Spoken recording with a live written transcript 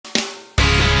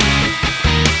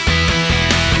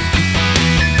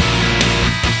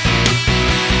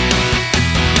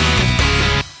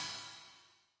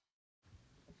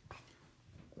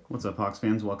What's up, Hawks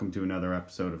fans? Welcome to another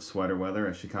episode of Sweater Weather,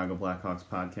 a Chicago Blackhawks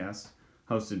podcast,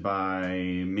 hosted by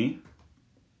me.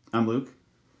 I'm Luke,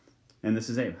 and this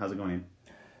is Abe. How's it going, Abe?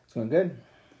 It's going good.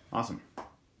 Awesome.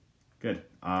 Good.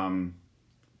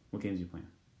 What games are you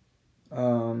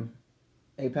playing?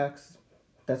 Apex.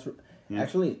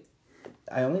 Actually,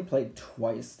 I only played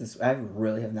twice. I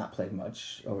really have not played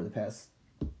much over the past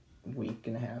week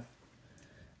and a half.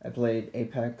 I played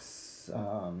Apex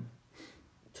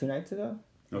 2 nights ago.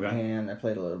 Okay. And I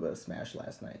played a little bit of Smash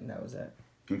last night, and that was it.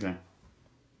 Okay.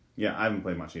 Yeah, I haven't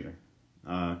played much either.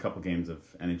 A couple games of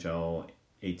NHL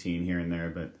 18 here and there,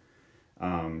 but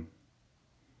I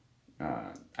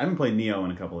haven't played Neo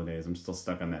in a couple of days. I'm still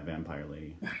stuck on that vampire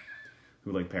lady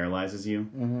who paralyzes you.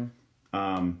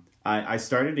 Mm-hmm. I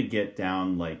started to get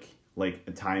down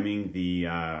timing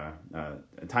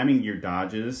timing your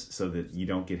dodges so that you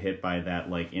don't get hit by that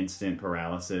instant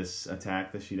paralysis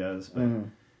attack that she does. But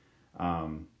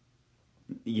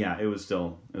yeah, it was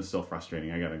still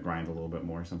frustrating. I got to grind a little bit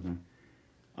more or something.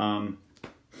 I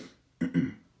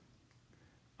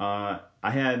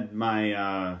had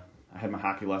my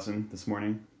hockey lesson this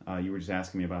morning. You were just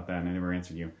asking me about that, and I never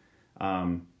answered you.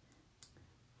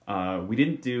 We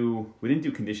didn't do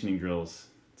conditioning drills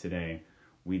today.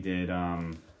 We did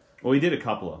we did a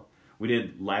couple of. We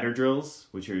did ladder drills,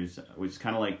 which is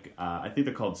kind of I think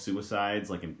they're called suicides,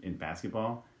 in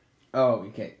basketball. Oh,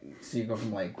 okay. So you go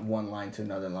from one line to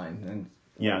another line, and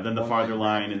then the farther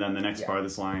line, and then the next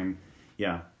farthest line.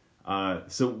 Yeah.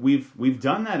 So we've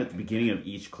done that at the beginning of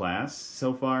each class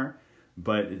so far,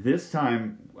 but this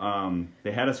time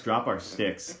they had us drop our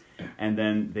sticks, and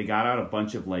then they got out a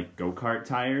bunch of go-kart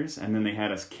tires, and then they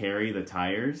had us carry the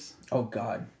tires. Oh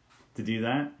God. To do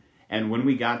that, and when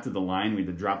we got to the line, we had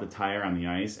to drop the tire on the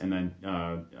ice, and then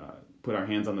put our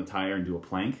hands on the tire and do a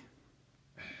plank.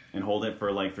 And hold it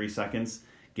for 3 seconds,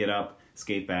 get up,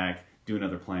 skate back, do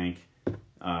another plank,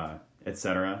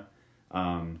 etc.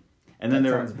 And then that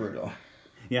sounds brutal.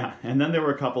 Yeah, and then there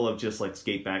were a couple of just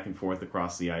skate back and forth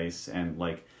across the ice and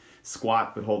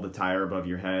squat but hold the tire above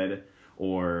your head,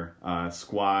 or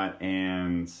squat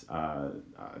and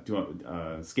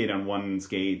skate on one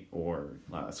skate, or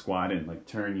squat and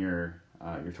turn your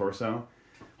torso,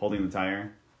 holding the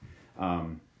tire.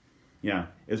 Yeah,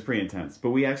 it was pretty intense. But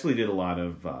we actually did a lot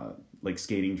of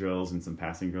skating drills and some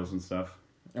passing drills and stuff.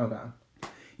 Okay.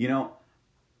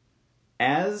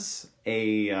 As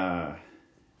an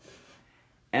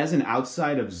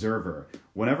outside observer,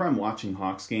 whenever I'm watching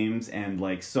Hawks games and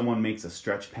someone makes a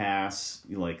stretch pass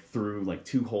through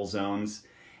 2 whole zones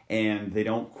and they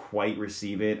don't quite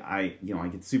receive it, I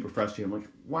get super frustrated. I'm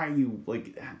why are you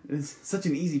it's such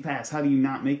an easy pass? How do you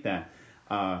not make that?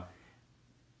 But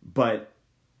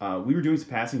we were doing some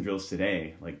passing drills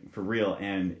today, for real,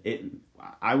 and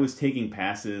I was taking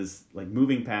passes,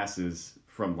 moving passes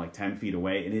from 10 feet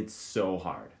away, and it's so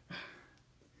hard.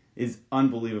 It's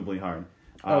unbelievably hard.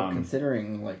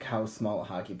 Considering how small a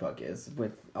hockey puck is,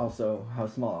 with also how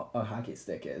small a hockey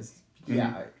stick is. Mm-hmm.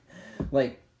 Yeah,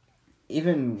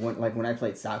 even when I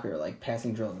played soccer,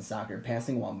 passing drills in soccer,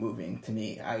 passing while moving, to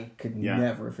me, I could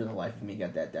never for the life of me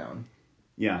get that down.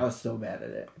 Yeah, I was so bad at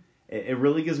it. It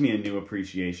really gives me a new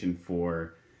appreciation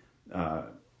for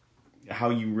how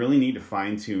you really need to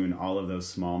fine-tune all of those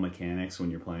small mechanics when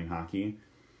you're playing hockey.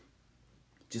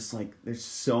 Just there's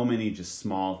so many just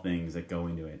small things that go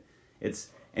into it.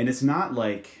 It's not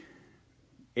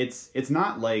it's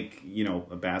not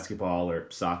a basketball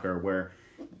or soccer where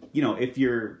if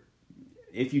you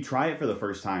try it for the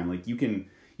first time, you can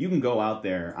go out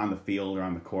there on the field or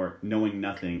on the court knowing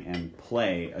nothing and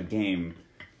play a game,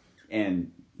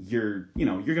 and you're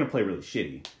going to play really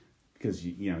shitty because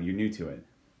you're new to it,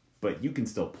 but you can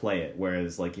still play it.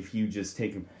 Whereas if you just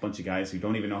take a bunch of guys who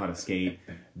don't even know how to skate,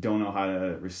 don't know how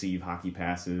to receive hockey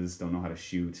passes, don't know how to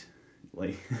shoot,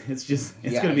 it's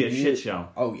going to be a shit show.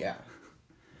 Oh yeah.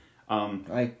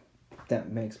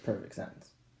 That makes perfect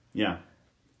sense. Yeah.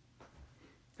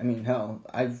 I mean, hell,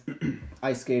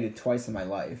 I skated twice in my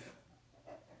life.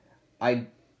 I'd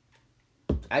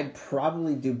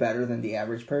probably do better than the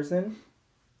average person.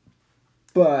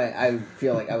 But I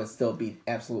feel I would still be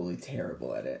absolutely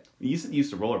terrible at it. You used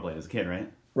to rollerblade as a kid, right?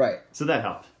 Right. So that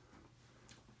helped.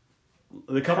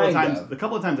 The couple of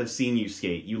times I've seen you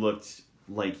skate, you looked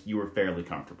like you were fairly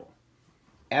comfortable.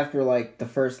 After the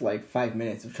first 5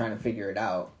 minutes of trying to figure it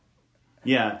out.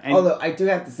 Yeah. Although I do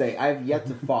have to say, I've yet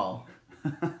to fall.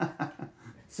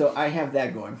 So I have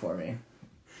that going for me.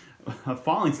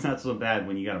 Falling's not so bad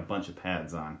when you got a bunch of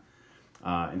pads on.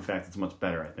 In fact, it's much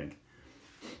better, I think.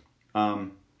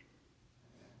 So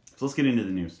let's get into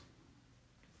the news.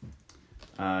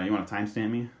 You want to timestamp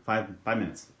me? 5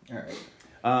 minutes. All right.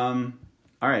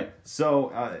 All right,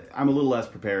 so I'm a little less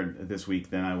prepared this week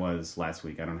than I was last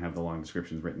week. I don't have the long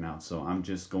descriptions written out, so I'm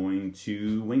just going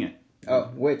to wing it. Oh,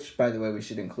 which, by the way, we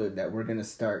should include that we're going to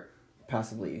start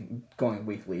possibly going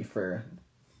weekly for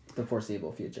the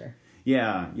foreseeable future.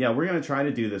 Yeah, we're going to try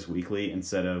to do this weekly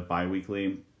instead of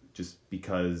bi-weekly, just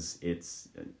because it's,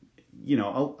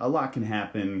 a lot can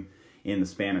happen in the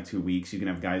span of 2 weeks. You can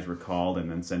have guys recalled and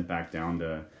then sent back down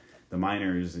to the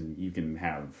minors, and you can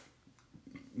have,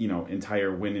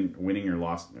 entire winning or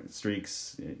lost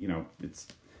streaks. It's...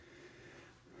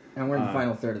 And we're in the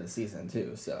final third of the season,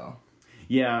 too, so...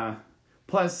 Yeah.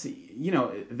 Plus,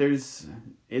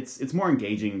 it's more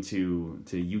engaging to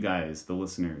you guys, the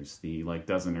listeners, the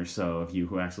dozen or so of you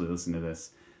who actually listen to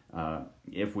this,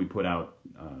 if we put out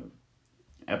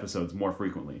episodes more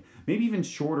frequently. Maybe even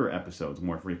shorter episodes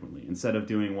more frequently. Instead of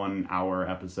doing 1 hour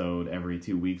episode every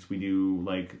 2 weeks, we do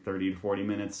 30 to 40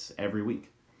 minutes every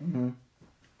week. Mm-hmm.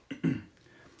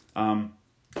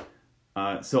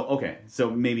 So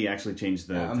maybe actually change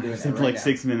the to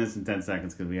 6 minutes and 10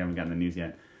 seconds because we haven't gotten the news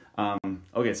yet.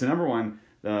 Okay, so number 1,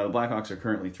 the Blackhawks are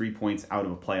currently 3 points out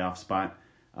of a playoff spot.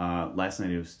 Last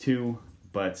night it was 2,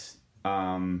 but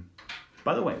by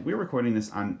the way, we're recording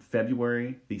this on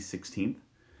February the 16th.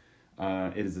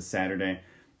 It is a Saturday.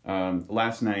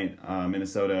 Last night,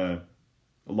 Minnesota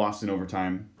lost in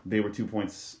overtime. They were 2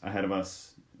 points ahead of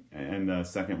us in the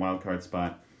second wildcard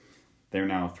spot. They're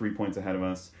now 3 points ahead of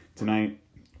us. Tonight,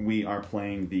 we are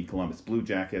playing the Columbus Blue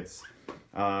Jackets,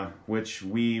 which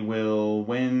we will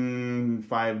win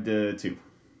 5-2.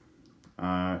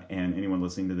 And anyone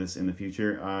listening to this in the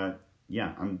future,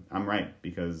 I'm right,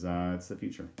 because it's the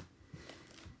future.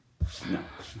 No.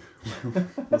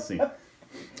 We'll see.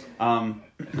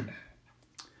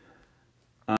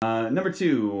 Number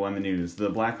 2 on the news. The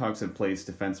Blackhawks have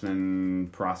placed defenseman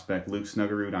prospect Luke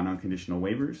Snuggerud on unconditional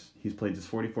waivers. He's played just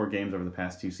 44 games over the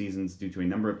past 2 seasons due to a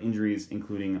number of injuries,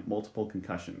 including multiple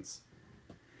concussions.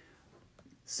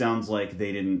 Sounds like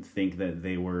they didn't think that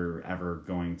they were ever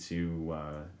going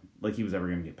to, he was ever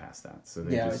going to get past that. So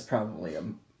it's probably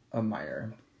a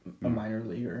minor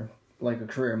leaguer, a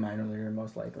career minor leaguer,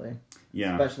 most likely.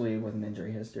 Yeah. Especially with an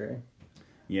injury history.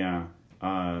 Yeah.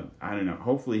 I don't know.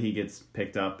 Hopefully he gets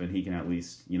picked up and he can at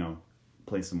least,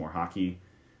 play some more hockey.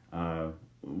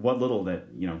 What little that,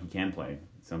 he can play.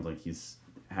 It sounds like he's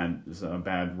had a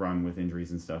bad run with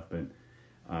injuries and stuff, but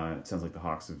it sounds like the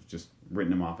Hawks have just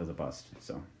written him off as a bust.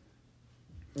 So.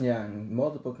 Yeah, and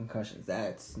multiple concussions,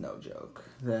 that's no joke.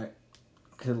 That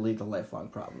could lead to lifelong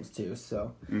problems, too,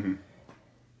 so... Mm-hmm.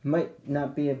 Might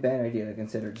not be a bad idea to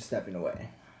consider just stepping away.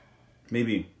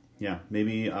 Maybe. Yeah,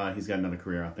 maybe he's got another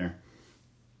career out there.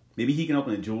 Maybe he can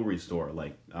open a jewelry store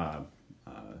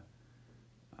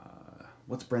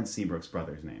what's Brent Seabrook's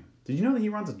brother's name? Did you know that he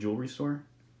runs a jewelry store?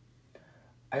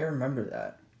 I remember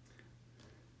that.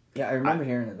 Yeah, I remember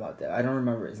hearing about that. I don't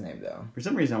remember his name, though. For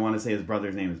some reason, I want to say his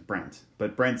brother's name is Brent,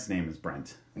 but Brent's name is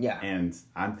Brent. Yeah. And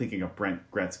I'm thinking of Brent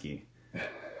Gretzky.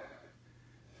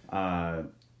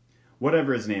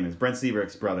 Whatever his name is, Brent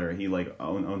Seabrook's brother, he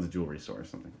owns a jewelry store or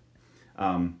something.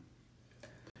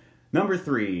 Number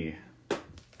 3,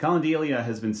 Colin Delia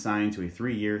has been signed to a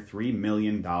 3-year, $3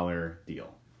 million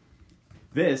deal.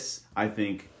 This, I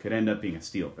think, could end up being a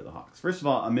steal for the Hawks. First of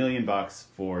all, $1 million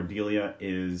for Delia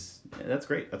that's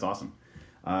great. That's awesome.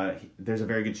 There's a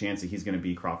very good chance that he's going to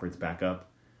be Crawford's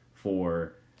backup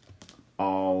for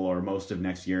all or most of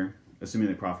next year, assuming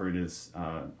that Crawford is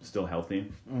still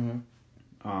healthy.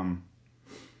 Mm-hmm.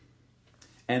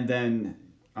 And then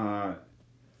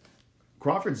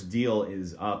Crawford's deal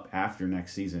is up after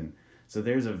next season, so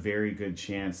there's a very good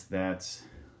chance that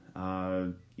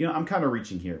I'm kind of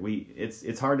reaching here.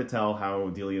 It's hard to tell how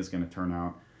Delia is going to turn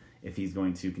out, if he's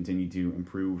going to continue to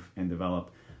improve and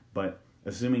develop, but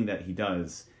assuming that he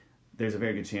does, there's a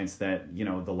very good chance that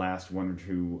the last 1 or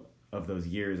 2 of those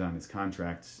years on his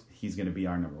contract, he's going to be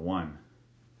our number 1,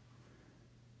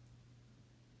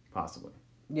 possibly.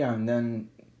 Yeah, and then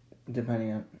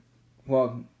depending on,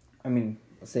 well, I mean,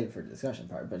 I'll save it for the discussion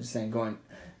part, but just saying going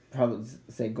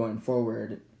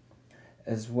forward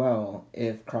as well,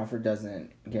 if Crawford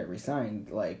doesn't get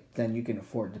re-signed, then you can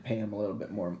afford to pay him a little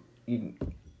bit more. You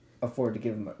can afford to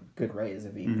give him a good raise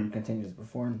if he continues to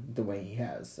perform the way he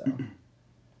has. So,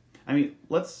 I mean,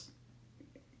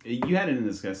 you had it in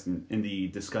the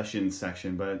discussion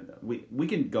section, but we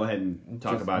can go ahead and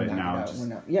talk about it now.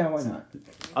 Yeah, why not?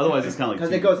 Otherwise, it's kind of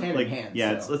because it goes hand in hand.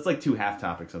 Yeah, so. it's like 2 half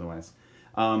topics otherwise.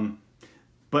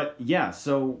 But yeah,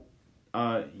 so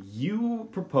you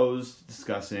proposed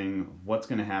discussing what's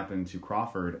going to happen to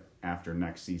Crawford after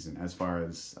next season, as far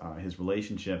as his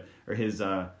relationship or his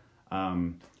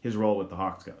role with the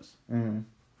Hawks goes. Mm-hmm.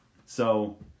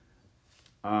 So,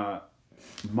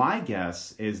 my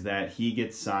guess is that he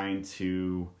gets signed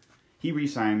to... He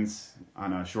re-signs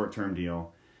on a short-term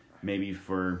deal, maybe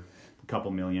for a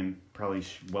couple million, probably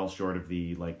well short of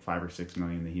the like 5 or 6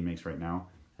 million that he makes right now.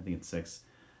 I think it's 6.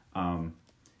 And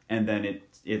then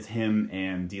it's him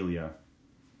and Delia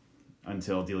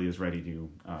until Delia's ready to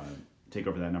take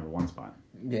over that number 1 spot.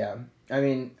 Yeah. I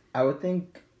mean, I would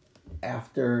think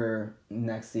after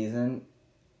next season,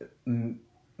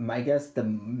 my guess the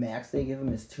max they give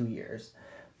him is 2 years.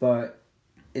 But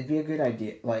it'd be a good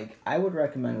idea. Like, I would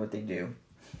recommend what they do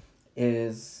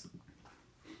is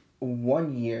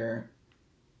 1 year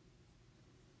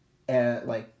at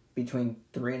like between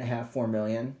 3.5, 4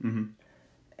 million, Mm-hmm.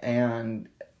 and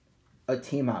a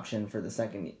team option for the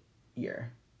second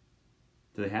year.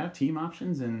 Do they have team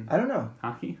options in I don't know.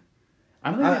 hockey? I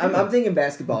don't think I'm thinking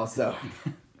basketball, so.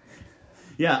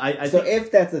 Yeah, I So think,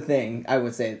 if that's a thing, I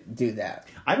would say do that.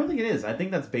 I don't think it is. I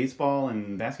think that's baseball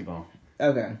and basketball.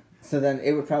 Okay. So then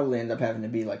it would probably end up having to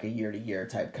be like a year-to-year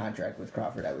type contract with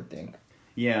Crawford, I would think.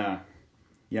 Yeah.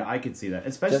 Yeah, I could see that.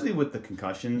 Especially with the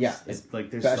concussions. Yeah. It's like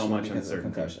there's Especially so much because of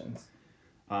uncertainty. concussions.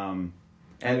 And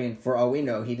I mean, for all we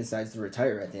know, he decides to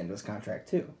retire at the end of his contract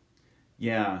too,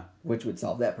 yeah, which would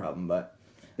solve that problem, but...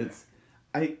 it's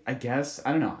I guess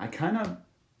I don't know. I'd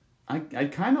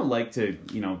kind of like to,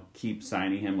 keep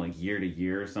signing him like year to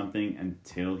year or something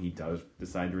until he does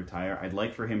decide to retire. I'd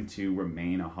like for him to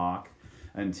remain a Hawk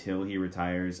until he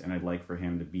retires, and I'd like for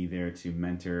him to be there to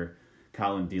mentor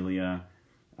Colin Delia.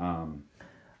 I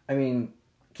mean,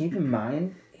 keep in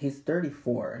mind, he's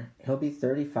 34. He'll be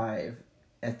 35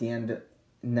 at the end,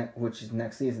 which is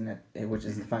next season, which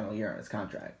is the final year on his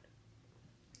contract.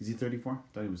 Is he 34? I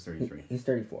thought he was 33. He's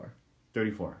 34.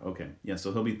 34, okay. Yeah,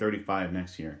 so he'll be 35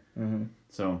 next year. Mm-hmm.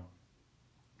 So,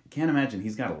 can't imagine.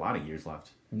 He's got a lot of years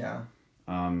left. No.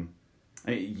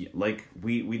 Like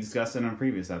we discussed in our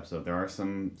previous episode, there are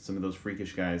some of those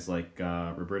freakish guys like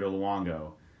Roberto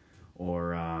Luongo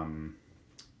or...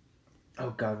 Oh,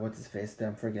 God, what's his face that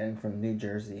I'm forgetting from New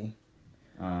Jersey?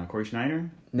 Corey Schneider?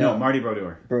 No. Marty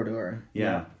Brodeur. Brodeur.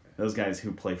 Yeah, those guys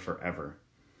who play forever.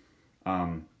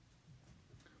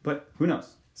 But who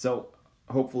knows? So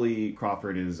hopefully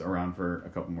Crawford is around for a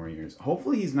couple more years.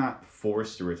 Hopefully he's not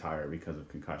forced to retire because of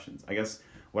concussions. I guess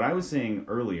what I was saying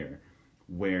earlier,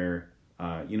 where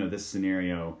this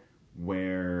scenario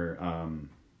where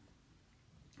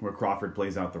Crawford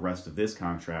plays out the rest of this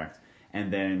contract,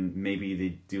 and then maybe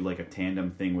they do like a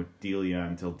tandem thing with Delia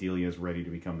until Delia is ready to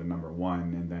become the number 1,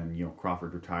 and then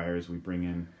Crawford retires. We bring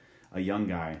in a young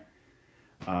guy.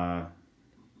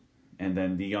 And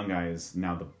then the young guy is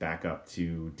now the backup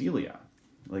to Delia.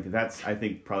 Like, that's, I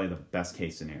think, probably the best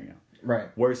case scenario.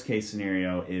 Right. Worst case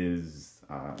scenario is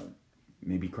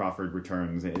maybe Crawford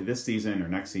returns this season or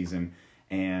next season,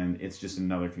 and it's just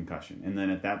another concussion. And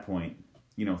then at that point,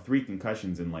 3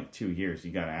 concussions in like 2 years,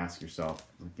 you got to ask yourself,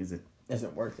 like, is it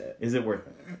worth it? Is it worth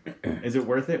it? Is it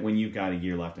worth it when you've got a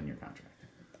year left on your contract?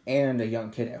 And a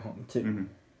young kid at home, too.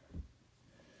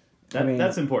 Mm-hmm.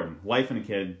 That's important. Wife and a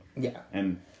kid. Yeah.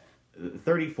 And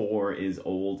 34 is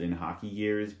old in hockey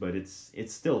years, but it's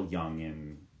still young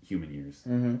in human years.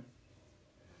 Mm-hmm.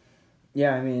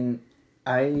 Yeah, I mean,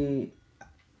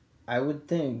 I would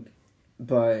think,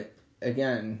 but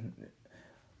again,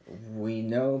 we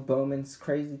know Bowman's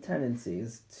crazy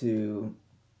tendencies to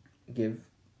give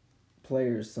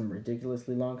players some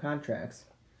ridiculously long contracts.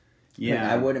 Yeah.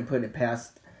 Like, I wouldn't put it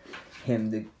past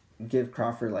him to give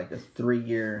Crawford like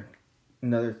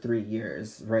another 3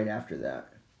 years right after that.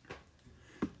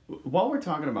 While we're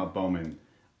talking about Bowman,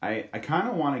 I kind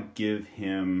of want to give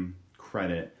him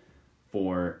credit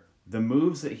for the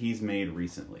moves that he's made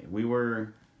recently.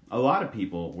 A lot of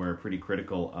people were pretty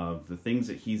critical of the things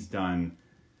that he's done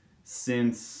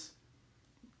since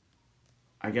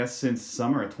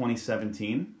summer of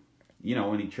 2017.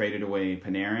 When he traded away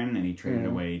Panarin and he traded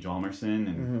away Hjalmarsson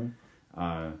and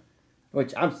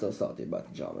Which I'm still salty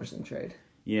about the Hjalmarsson trade.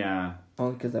 Yeah.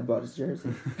 Only because I bought his jersey.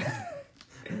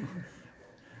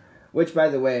 Which, by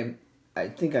the way, I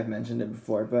think I've mentioned it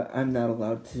before, but I'm not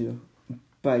allowed to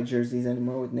buy jerseys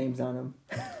anymore with names on them.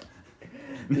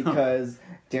 Because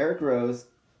Derrick Rose,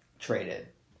 traded.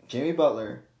 Jimmy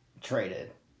Butler,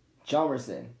 traded.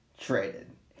 Hjalmarsson, traded.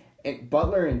 And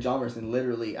Butler and Hjalmarsson,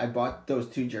 literally, I bought those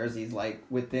 2 jerseys like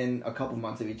within a couple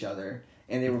months of each other,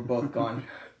 and they were both gone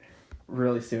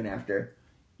really soon after.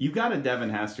 You got a Devin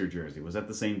Hester jersey. Was that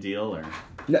the same deal, or?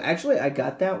 No, actually, I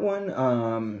got that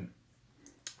one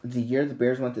the year the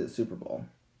Bears went to the Super Bowl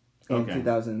in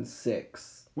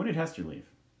 2006. When did Hester leave?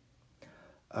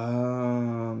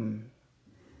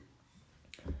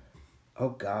 Oh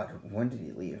God, when did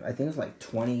he leave? I think it was like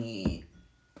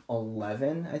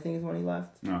 2011. I think is when he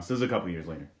left. No, so it was a couple years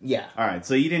later. Yeah. All right,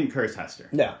 so you didn't curse Hester.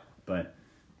 No. But,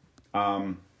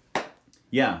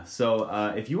 yeah.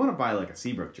 So if you want to buy like a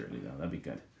Seabrook jersey, though, that'd be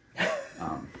good.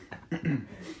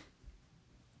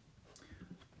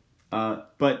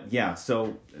 But yeah,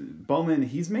 so Bowman,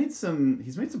 he's made some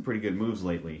pretty good moves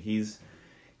lately.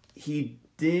 He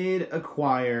did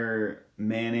acquire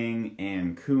Manning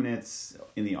and Kunitz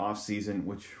in the offseason,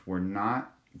 which were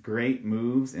not great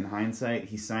moves in hindsight.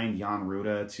 He signed Jan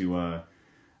Ruda to a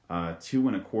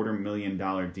 $2.25 million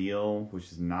deal,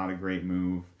 which is not a great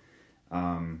move.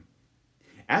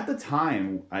 At the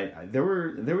time,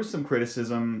 there was some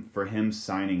criticism for him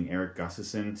signing Eric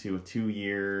Gustafson to a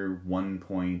 2-year,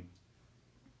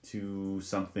 1.2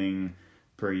 something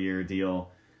per year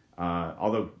deal.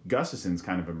 Although Gustafson's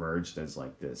kind of emerged as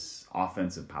like this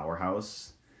offensive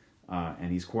powerhouse,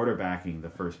 and he's quarterbacking the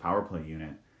first power play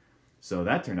unit. So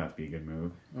that turned out to be a good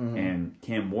move. Mm-hmm. And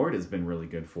Cam Ward has been really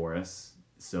good for us.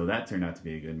 So that turned out to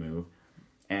be a good move.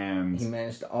 And he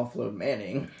managed to offload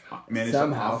Manning.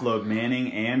 Somehow. To offload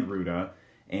Manning and Ruda.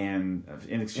 And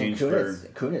in exchange for...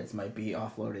 Kunitz might be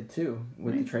offloaded too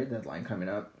with the trade deadline coming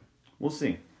up. We'll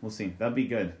see. That'd be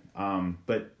good.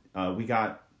 But we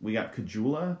got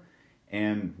Kajula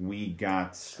and we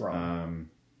got...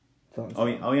 Strom.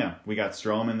 Oh yeah. We got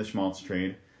Strom in the Schmaltz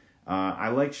trade. I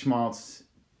like Schmaltz...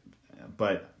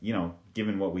 But,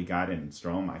 given what we got in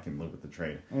Strom, I can live with the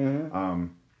trade. Mm-hmm.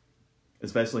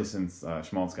 Especially since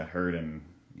Schmaltz got hurt and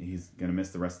he's going to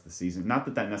miss the rest of the season.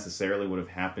 Not that necessarily would have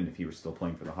happened if he were still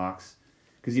playing for the Hawks,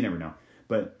 because you never know.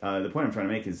 But the point I'm trying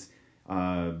to make is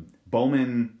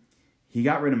Bowman, he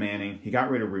got rid of Manning, he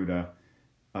got rid of Ruda,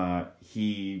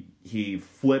 he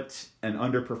flipped an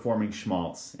underperforming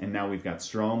Schmaltz, and now we've got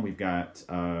Strom, we've got...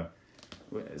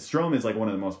 Strom is like one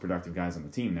of the most productive guys on the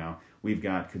team now. We've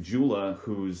got Kajula,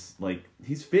 who's like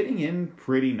he's fitting in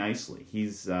pretty nicely.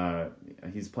 He's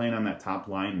playing on that top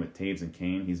line with Taves and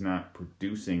Kane. He's not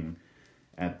producing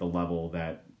at the level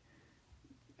that.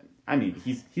 I mean,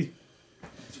 he's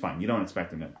fine. You don't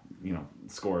expect him to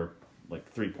score like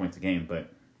 3 points a game,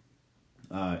 but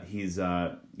he's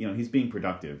being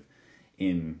productive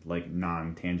in like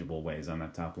non-tangible ways on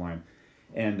that top line,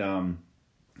 and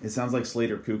it sounds like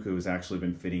Slater Cuckoo has actually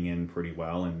been fitting in pretty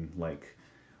well in like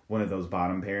one of those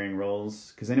bottom pairing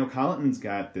roles. Because I know Colleton's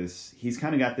got this, he's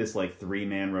kind of got this like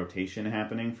 3-man rotation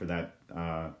happening for that,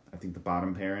 I think the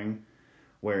bottom pairing,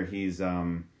 where he's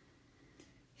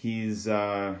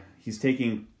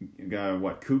taking,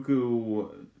 Cuckoo,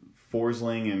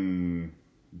 Forsling, and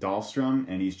Dahlstrom,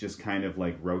 and he's just kind of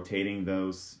like rotating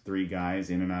those 3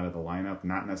 guys in and out of the lineup,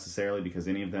 not necessarily because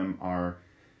any of them are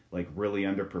like really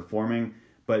underperforming,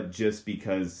 but just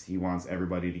because he wants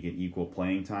everybody to get equal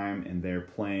playing time, and they're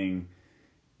playing,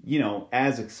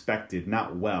 as expected,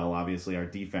 not well. Obviously, our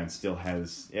defense is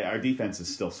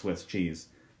still Swiss cheese,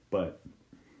 but,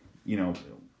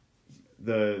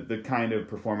 the kind of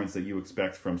performance that you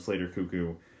expect from Slater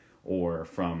Cuckoo or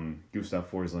from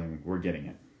Gustav Forsling, we're getting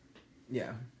it.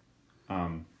 Yeah.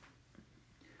 And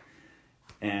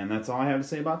that's all I have to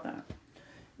say about that.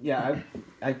 Yeah,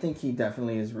 I think he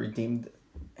definitely has redeemed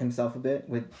himself a bit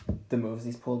with the moves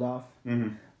he's pulled off. Mm-hmm.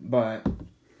 But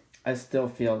I still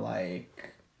feel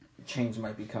like change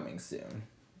might be coming soon.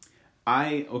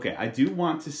 I do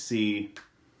want to see,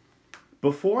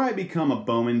 before I become a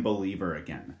Bowman believer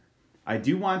again, I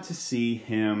do want to see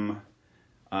him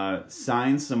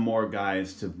sign some more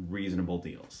guys to reasonable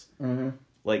deals. Mm-hmm.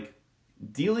 Like,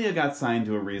 Delia got signed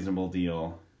to a reasonable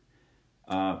deal.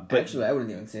 But actually, I wouldn't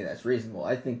even say that's reasonable.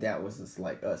 I think that was just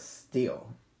like a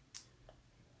steal.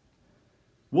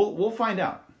 We'll find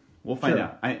out. We'll find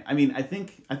out. I mean, I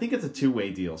think it's a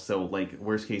 2-way deal. So, like,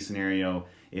 worst case scenario,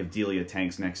 if Delia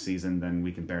tanks next season, then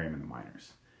we can bury him in the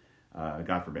minors.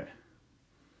 God forbid.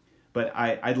 But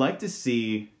I'd like to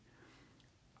see...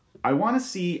 I want to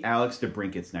see Alex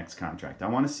DeBrinket's next contract. I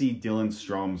want to see Dylan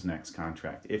Strom's next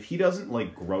contract. If he doesn't,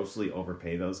 like, grossly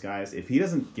overpay those guys, if he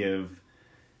doesn't give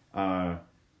DeBrinket,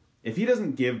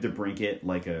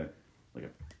 like a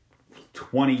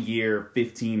 20-year,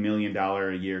 $15 million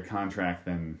a year contract,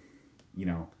 then,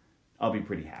 I'll be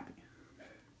pretty happy.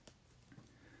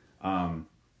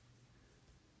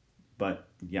 But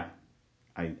yeah,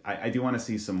 I do want to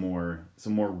see some more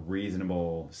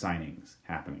reasonable signings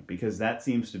happening, because that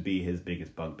seems to be his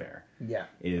biggest bugbear. Yeah,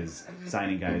 is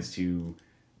signing guys to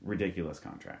ridiculous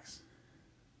contracts.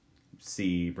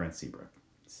 See Brent Seabrook.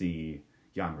 See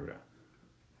Jan Ruda.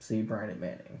 See Brandon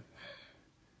Manning.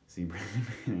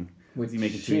 Which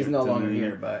she's no longer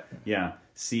here, but... Yeah.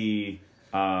 See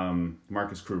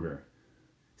Marcus Kruger.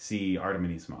 See Artem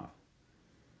Anisimov.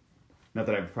 Not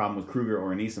that I have a problem with Kruger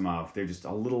or Anisimov. They're just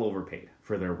a little overpaid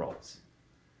for their roles.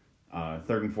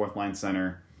 Third and fourth line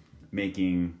center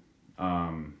making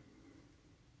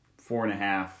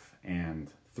 $4.5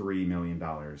 and $3 million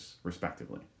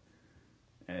respectively.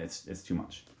 It's too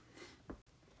much.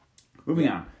 Moving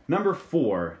on. Number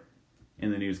 4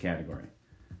 in the news category.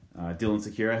 Dylan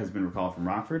Sikura has been recalled from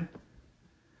Rockford.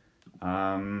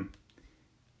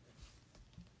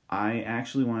 I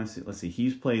actually want to see. Let's see.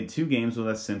 He's played 2 games with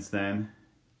us since then.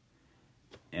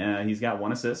 He's got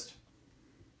 1 assist.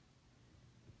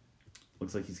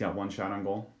 Looks like he's got 1 shot on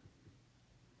goal.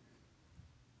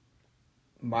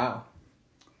 Wow.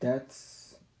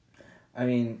 That's... I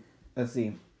mean, let's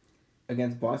see.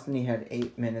 Against Boston, he had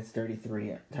 8 minutes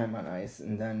 33 time on ice.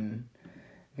 And then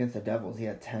against the Devils, he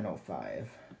had 10:05.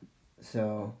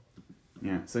 So...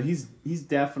 Yeah, so he's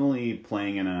definitely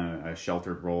playing in a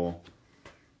sheltered role.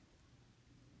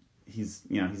 He's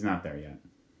not there yet.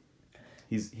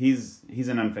 He's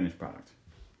an unfinished product.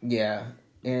 Yeah.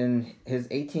 In his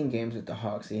 18 games with the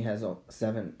Hawks, he has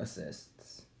 7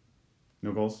 assists.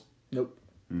 No goals? Nope.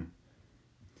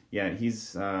 Yeah,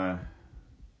 he's gonna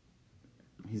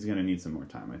need some more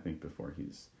time, I think, before he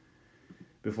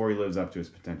lives up to his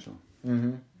potential.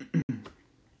 Mm-hmm.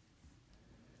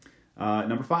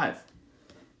 Number 5.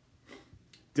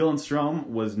 Dylan Strome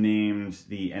was named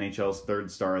the NHL's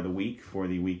 3rd star of the week for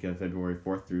the week of February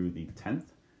 4th through the 10th.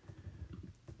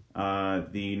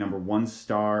 The number 1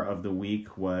 star of the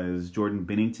week was Jordan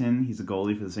Binnington. He's a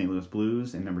goalie for the St. Louis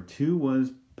Blues. And number 2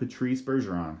 was Patrice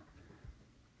Bergeron.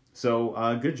 So,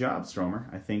 good job, Stromer.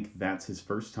 I think that's his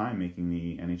first time making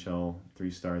the NHL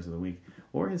 3 stars of the week.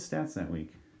 What were his stats that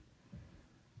week?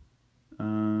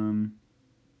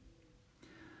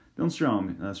 Dylan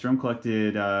Strome. Strome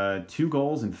collected 2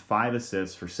 goals and 5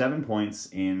 assists for 7 points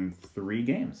in 3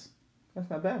 games. That's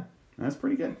not bad. That's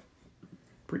pretty good.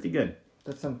 Pretty good.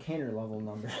 That's some Kaner level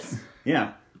numbers.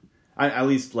 Yeah. At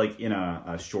least, like, in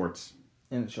a short...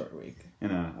 In a short week.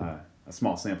 In a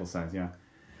small sample size, yeah.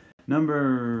 I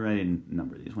didn't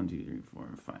number these. 1, 2, 3, 4,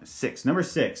 5, 6. Number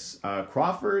 6.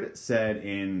 Crawford said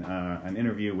in an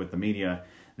interview with the media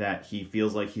that he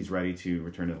feels like he's ready to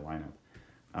return to the lineup.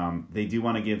 They do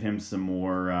want to give him some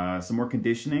more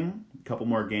conditioning, a couple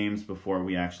more games before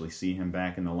we actually see him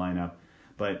back in the lineup.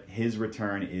 But his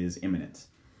return is imminent.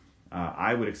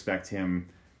 I would expect him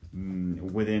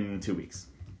within 2 weeks.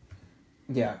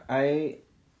 Yeah, I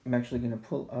am actually going to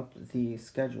pull up the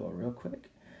schedule real quick,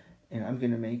 and I'm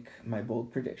going to make my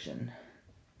bold prediction.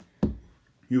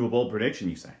 You have a bold prediction,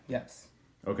 you say? Yes.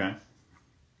 Okay.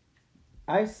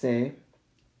 I say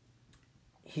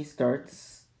he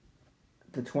starts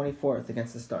the 24th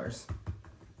against the Stars.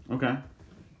 Okay.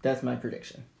 That's my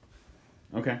prediction.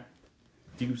 Okay.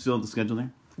 Do you still have the schedule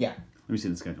there? Yeah. Let me see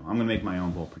the schedule. I'm going to make my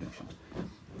own bold prediction.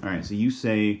 All right, so you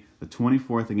say the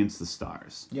 24th against the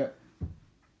Stars. Yep.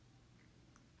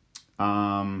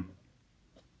 I'm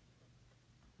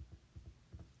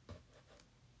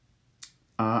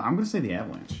going to say the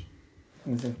Avalanche.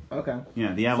 Okay.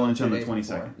 Yeah, the Avalanche So on the 2 days 22nd.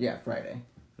 before. Yeah, Friday.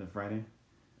 Is that Friday? Is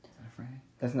that a Friday?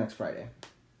 That's next Friday.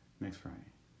 Next Friday.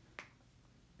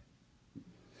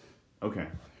 Okay.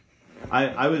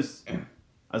 I was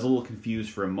a little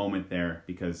confused for a moment there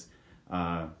because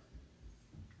I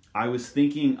was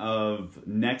thinking of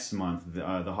next month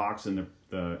the Hawks and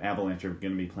the Avalanche are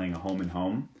going to be playing a home and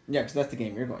home. Yeah, because that's the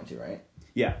game you're going to, right?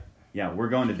 Yeah, we're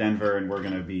going to Denver and we're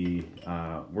going to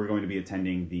be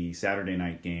attending the Saturday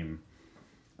night game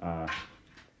as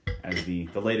the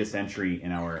latest entry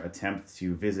in our attempt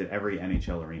to visit every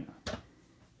NHL arena.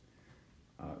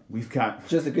 We've got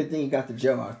Just a good thing you got the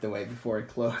Joe out the way before it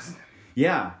closed.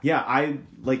 Yeah. I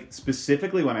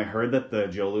specifically when I heard that the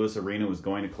Joe Louis Arena was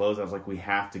going to close, I was like, we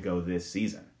have to go this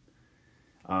season.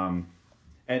 And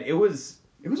it was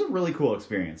a really cool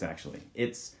experience actually.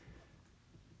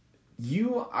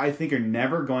 I think are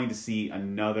never going to see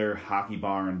another hockey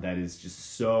barn that is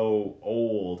just so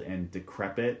old and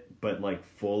decrepit, but like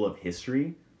full of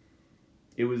history.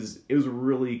 It was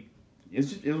really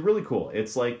cool.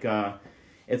 It's like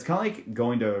it's kind of like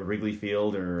going to Wrigley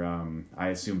Field or I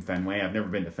assume Fenway. I've never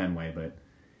been to Fenway, but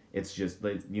it's just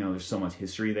like, there's so much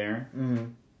history there. Mm-hmm.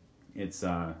 It was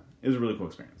a really cool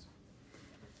experience.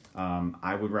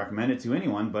 I would recommend it to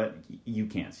anyone, but you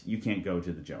can't go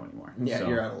to the Joe anymore. Yeah, so,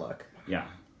 you're out of luck. Yeah.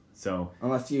 So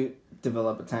unless you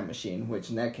develop a time machine, which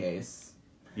in that case,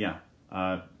 yeah.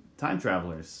 Time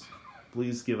travelers,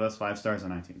 please give us 5 stars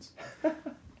on iTunes.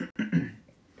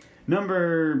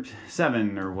 Number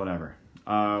 7 or whatever.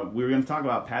 We were going to talk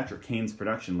about Patrick Kane's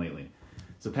production lately.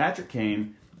 So Patrick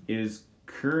Kane is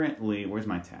currently... Where's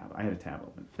my tab? I had a tab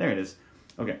open. There it is.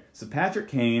 Okay, so Patrick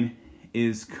Kane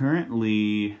is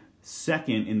currently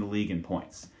second in the league in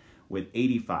points with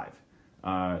 85.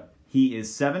 He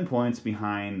is 7 points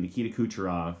behind Nikita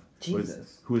Kucherov,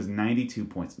 who has 92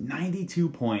 points. 92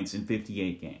 points in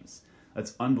 58 games.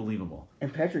 That's unbelievable.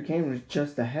 And Patrick Kane was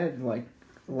just ahead like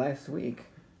last week.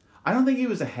 I don't think he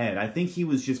was ahead. I think he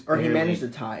was just he managed to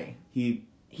tie. He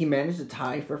managed to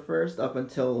tie for first up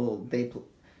until they.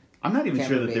 I'm not even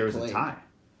sure that there was a tie.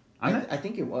 I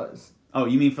think it was. Oh,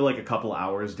 you mean for like a couple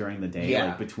hours during the day, yeah.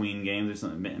 like between games or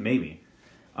something? Maybe.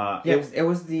 It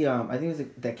was the I think it was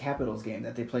the Capitals game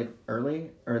that they played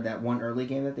early, or that one early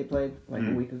game that they played like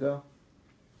a week ago.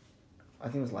 I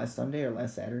think it was last Sunday or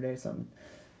last Saturday, something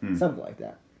like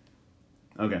that.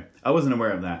 Okay, I wasn't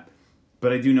aware of that,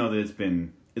 but I do know that it's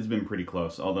been pretty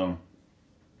close. Although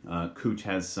Cooch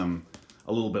has a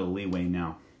little bit of leeway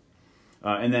now.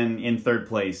 And then in third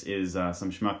place is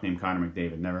some schmuck named Connor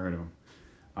McDavid. Never heard of him.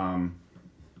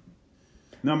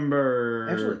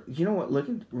 Actually, you know what?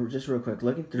 Looking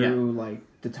through like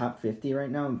the top 50 right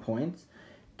now in points,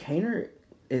 Kaner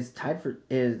is tied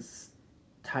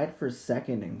for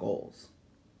second in goals.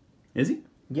 Is he?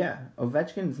 Yeah,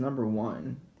 Ovechkin's number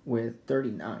 1 with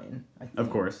 39. I think. Of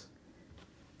course.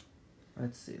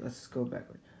 Let's see. Let's go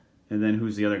backward. And then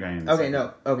who's the other guy in this?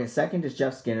 Okay, second is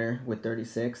Jeff Skinner with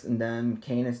 36, and then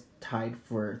Kane is tied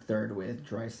for third with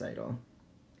Draisaitl.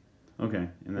 Okay,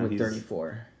 and then with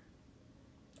 34.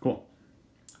 Cool.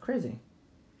 Crazy.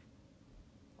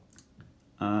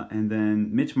 And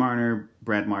then Mitch Marner,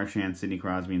 Brad Marchand, Sidney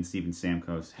Crosby, and Steven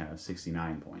Stamkos have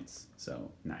 69 points.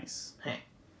 So, nice.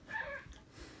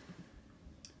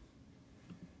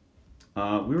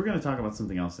 We were going to talk about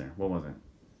something else there. What was it?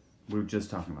 We were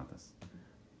just talking about this.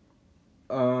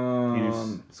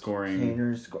 Kaner's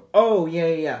scoring. Oh,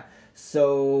 yeah.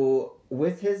 So,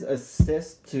 with his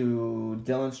assist to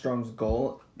Dylan Strom's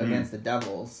goal against the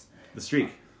Devils... The streak.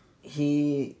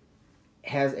 He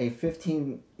has a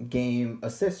 15-game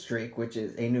assist streak, which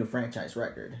is a new franchise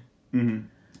record. Mm-hmm.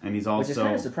 And he's also... Which is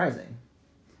kind of surprising.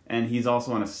 And he's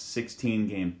also on a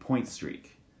 16-game point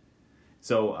streak.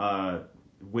 So,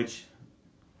 which...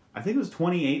 I think it was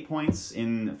 28 points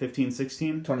in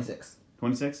 15-16. 26.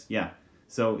 26? Yeah.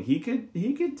 So he could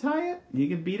tie it. He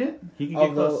could beat it. He could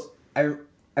get close.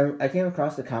 I came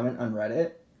across a comment on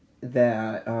Reddit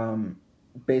that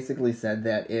basically said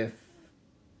that if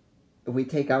we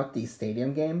take out the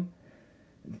stadium game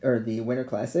or the Winter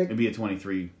Classic, it'd be a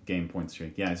 23-game point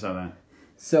streak. Yeah, I saw that.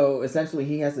 So essentially,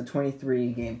 he has a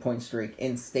 23-game point streak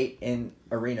in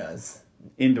arenas.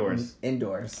 Indoors.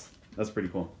 That's pretty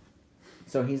cool.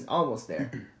 So he's almost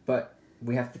there, but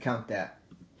we have to count that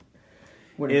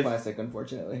Winter Classic,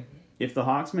 unfortunately. If the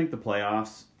Hawks make the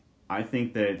playoffs, I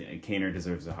think that Kaner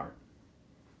deserves a heart.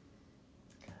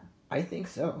 I think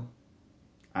so.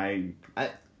 I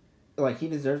he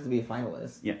deserves to be a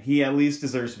finalist. Yeah, he at least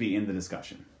deserves to be in the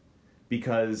discussion.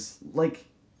 Because, like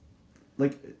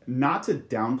not to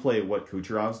downplay what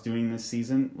Kucherov's doing this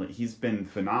season, he's been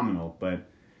phenomenal, but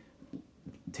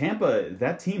Tampa,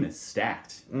 that team is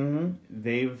stacked. Mm-hmm.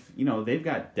 They've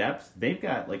got depth. They've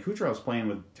got, Kucherov's playing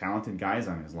with talented guys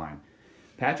on his line.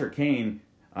 Patrick Kane,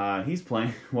 he's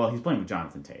playing with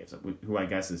Jonathan Toews, who I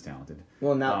guess is talented.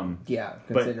 Well, now,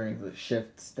 considering the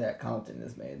shifts that Colliton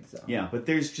has made. So. Yeah, but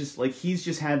there's just, he's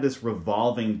just had this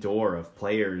revolving door of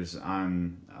players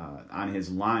on his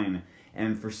line,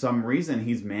 and for some reason,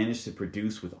 he's managed to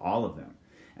produce with all of them.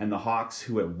 And the Hawks,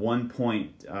 who at one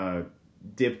point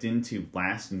dipped into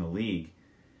last in the league,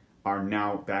 are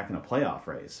now back in a playoff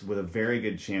race with a very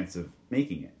good chance of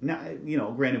making it. Now,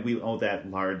 granted, we owe that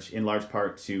in large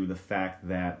part to the fact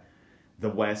that the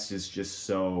West is just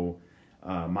so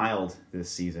mild this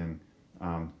season.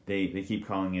 They keep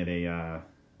calling it a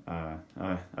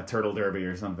turtle derby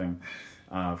or something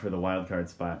for the wild card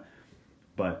spot.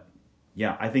 But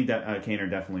yeah, I think that Kaner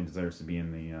definitely deserves to be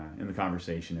in the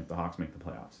conversation if the Hawks make the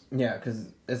playoffs. Yeah,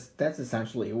 because that's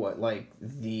essentially what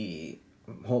the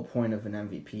whole point of an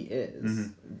MVP is,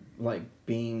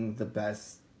 being the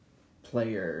best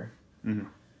player,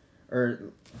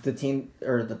 or the team,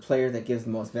 or the player that gives the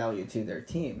most value to their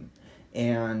team,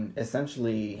 and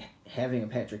essentially having a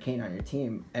Patrick Kane on your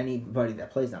team, anybody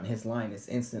that plays on his line is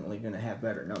instantly going to have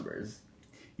better numbers.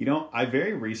 I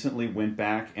very recently went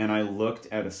back and I looked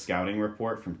at a scouting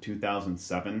report from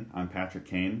 2007 on Patrick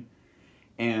Kane,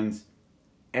 and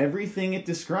everything it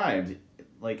described,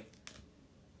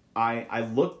 I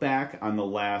look back on the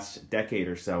last decade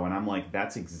or so, and I'm like,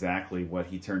 that's exactly what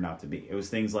he turned out to be. It was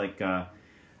things like elite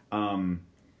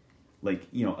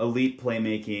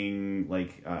playmaking,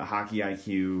 hockey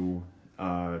IQ,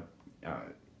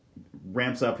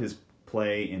 ramps up his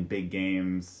play in big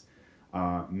games,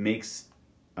 makes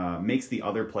makes the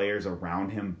other players around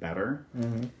him better.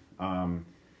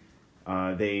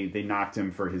 They knocked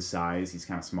him for his size. He's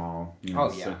kind of small.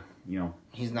 So,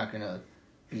 he's not gonna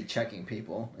be checking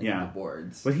people in the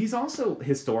boards. But he's also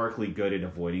historically good at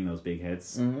avoiding those big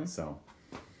hits. So,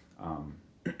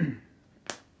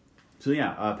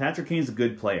 Patrick Kane's a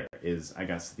good player. Is I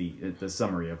guess the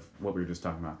summary of what we were just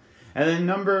talking about. And then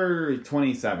number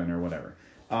 27 or whatever.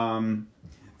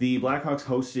 The Blackhawks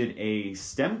hosted a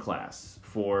STEM class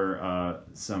for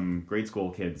some grade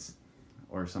school kids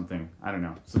or something. I don't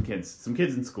know. Some kids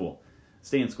in school.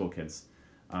 Stay in school kids.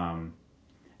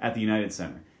 At the United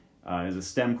Center. It was a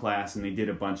STEM class, and they did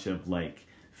a bunch of like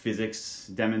physics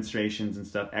demonstrations and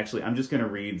stuff. Actually, I'm just going to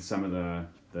read some of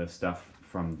the stuff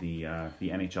from the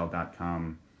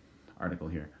NHL.com article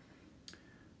here.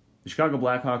 The Chicago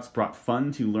Blackhawks brought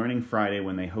fun to Learning Friday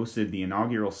when they hosted the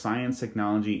inaugural Science,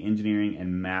 Technology, Engineering,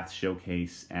 and Math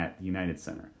Showcase at the United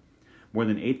Center. More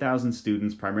than 8,000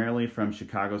 students, primarily from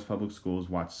Chicago's public schools,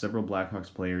 watched several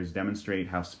Blackhawks players demonstrate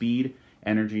how speed,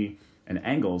 energy, and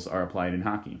angles are applied in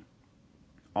hockey.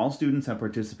 All students have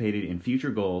participated in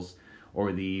Future Goals,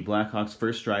 or the Blackhawks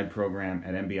First Stride program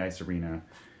at MB Ice Arena,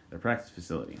 their practice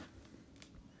facility.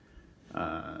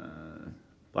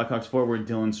 Blackhawks forward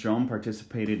Dylan Strome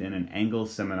participated in an angle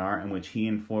seminar in which he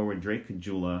and forward Drake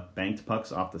Kajula banked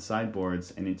pucks off the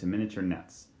sideboards and into miniature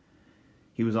nets.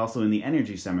 He was also in the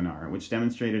energy seminar, which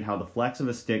demonstrated how the flex of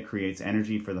a stick creates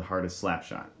energy for the hardest slap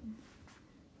shot.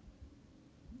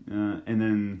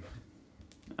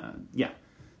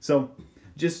 So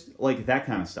just like that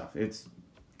kind of stuff.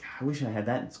 I wish I had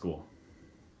that in school.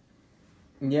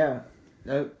 Yeah,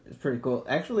 it's pretty cool.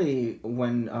 Actually,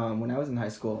 when I was in high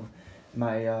school,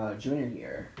 my junior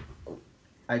year,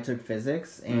 I took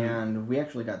physics, and we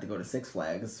actually got to go to Six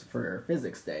Flags for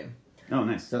Physics Day. Oh,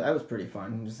 nice. So that was pretty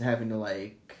fun, just having to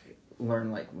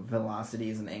learn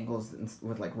velocities and angles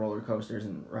with roller coasters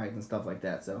and rides and stuff like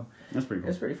that. So that's pretty cool.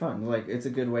 It's pretty fun. It's a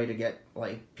good way to get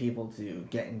people to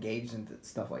get engaged into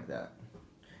stuff like that.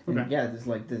 Okay. And yeah, this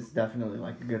is definitely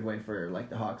a good way for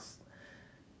the Hawks,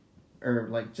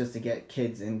 or just to get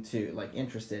kids into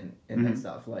interested in that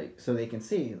stuff, so they can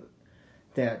see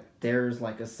that there's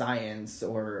a science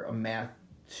or a math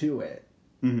to it.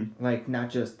 Mm-hmm. Not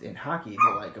just in hockey,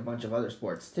 but a bunch of other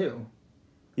sports too.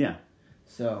 Yeah.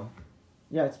 So,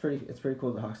 yeah, it's pretty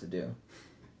cool the Hawks to do.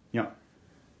 Yeah.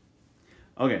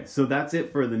 Okay, so that's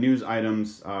it for the news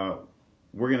items.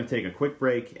 We're going to take a quick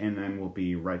break, and then we'll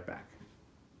be right back.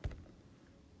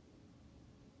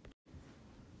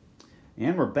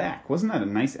 And we're back. Wasn't that a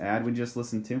nice ad we just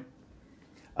listened to?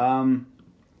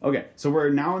 Okay, so we're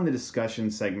now in the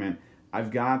discussion segment.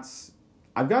 I've got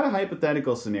a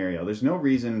hypothetical scenario. There's no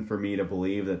reason for me to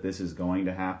believe that this is going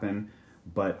to happen,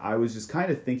 but I was just kind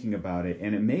of thinking about it,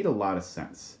 and it made a lot of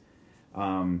sense.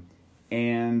 I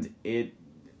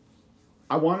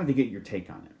wanted to get your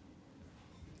take on it.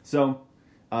 So,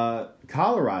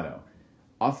 Colorado,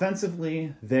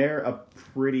 offensively, they're a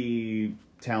pretty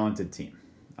talented team.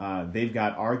 They've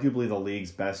got arguably the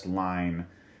league's best line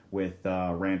with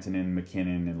Rantanen,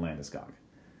 McKinnon, and Landeskog.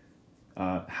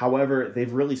 However,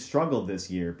 they've really struggled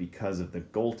this year because of the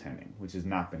goaltending, which has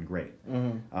not been great.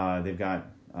 Mm-hmm. They've got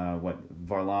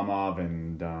Varlamov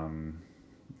and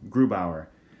Grubauer.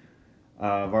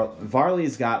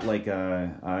 Varley's got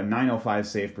a 905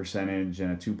 save percentage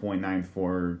and a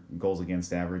 2.94 goals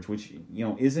against average, which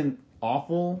isn't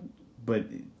awful, but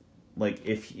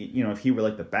if he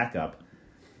were the backup.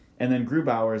 And then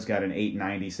Grubauer's got an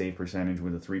 890 save percentage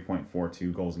with a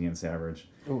 3.42 goals against average.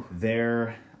 Oof.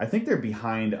 I think they're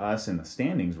behind us in the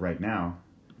standings right now.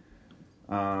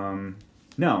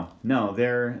 No,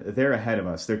 they're ahead of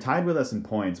us. They're tied with us in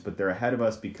points, but they're ahead of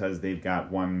us because they've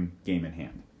got one game in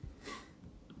hand.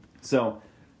 So,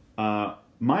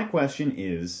 my question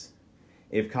is,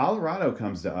 if Colorado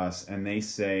comes to us and they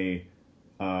say,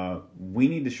 we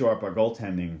need to shore up our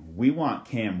goaltending, we want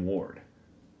Cam Ward,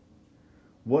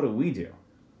 what do we do?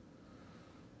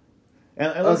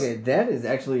 Okay, that is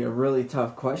actually a really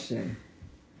tough question.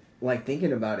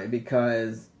 Thinking about it,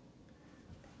 because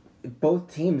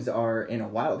both teams are in a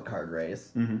wild card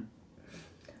race. Mm-hmm.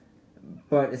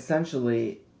 But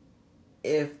essentially,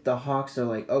 if the Hawks are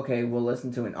okay, we'll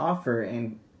listen to an offer,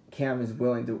 and Cam is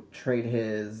willing to trade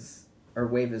his or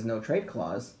waive his no trade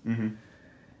clause, mm-hmm.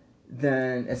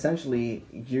 then essentially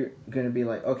you're going to be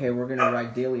okay, we're going to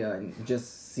ride Delia and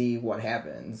just see what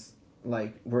happens.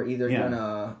 We're either going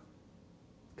to...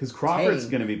 Because Crawford's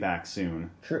going to be back soon.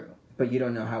 True. But you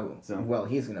don't know how well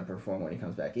he's going to perform when he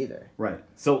comes back either. Right.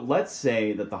 So let's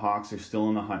say that the Hawks are still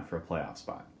in the hunt for a playoff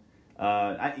spot.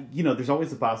 There's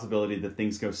always the possibility that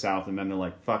things go south and then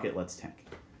they're fuck it, let's tank.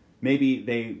 maybe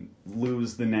they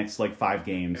lose the next like 5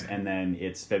 games, and then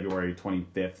it's February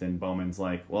 25th, and Bowman's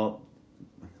like, well,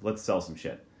 let's sell some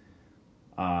shit.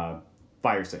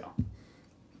 Fire sale.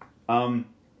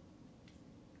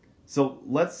 So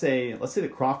let's say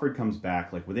that Crawford comes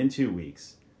back like within 2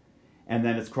 weeks, and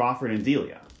then it's Crawford and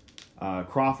Delia.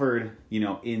 Crawford,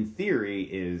 in theory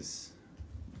is,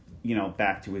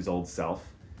 back to his old self.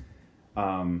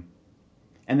 And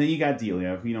then you got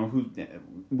Delia, who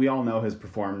we all know has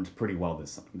performed pretty well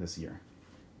this year.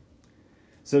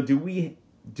 So do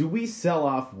we sell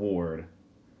off Ward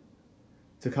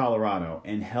to Colorado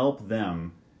and help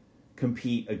them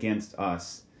compete against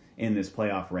us in this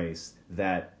playoff race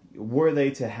that, were they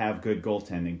to have good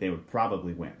goaltending, they would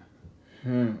probably win?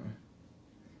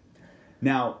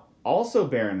 Now, also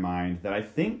bear in mind that I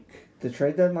think... The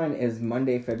trade deadline is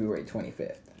Monday, February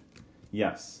 25th.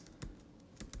 Yes.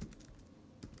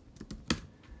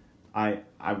 I'm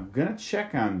going to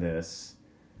check on this,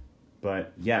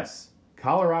 but yes,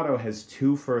 Colorado has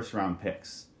 2 first-round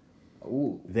picks.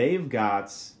 Ooh. They've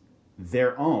got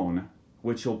their own,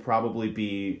 which will probably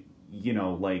be,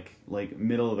 like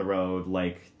middle of the road,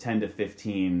 like 10 to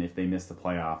 15 if they miss the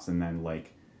playoffs, and then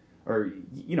like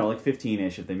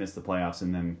 15-ish if they miss the playoffs,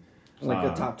 and then like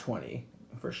the top 20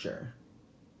 for sure.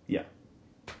 Yeah.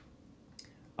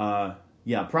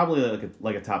 Yeah, probably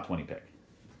like a top 20 pick,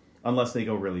 unless they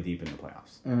go really deep in the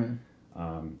playoffs.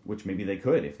 Mm-hmm. Which maybe they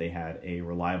could if they had a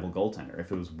reliable goaltender.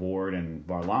 If it was Ward and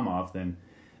Varlamov, then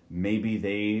maybe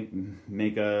they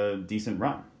make a decent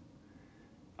run.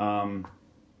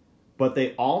 But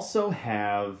they also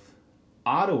have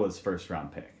Ottawa's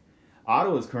first-round pick.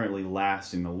 Ottawa's currently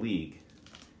last in the league.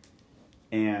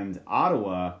 And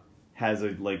Ottawa has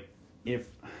Is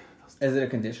it a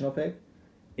conditional pick?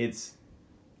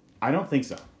 I don't think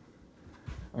so.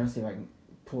 I want to see if I can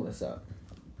pull this up.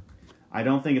 I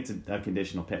don't think it's a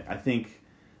conditional pick. I think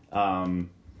I'm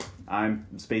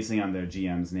spacing on their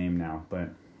GM's name now, but...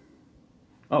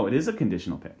 Oh, it is a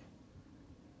conditional pick.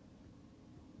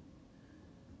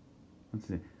 Let's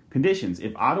see. Conditions.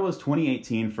 If Ottawa's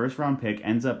 2018 first-round pick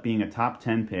ends up being a top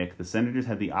 10 pick, the Senators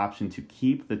have the option to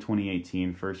keep the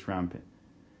 2018 first-round pick.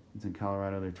 It's in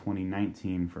Colorado, their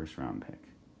 2019 first-round pick.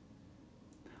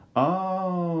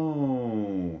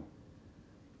 Oh.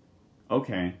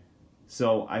 Okay.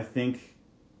 So I think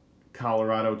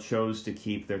Colorado chose to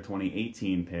keep their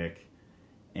 2018 pick,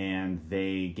 and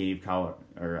they gave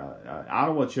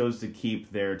Ottawa chose to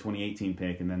keep their 2018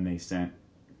 pick, and then they sent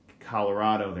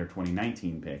Colorado their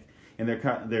 2019 pick. And their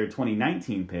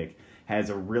 2019 pick has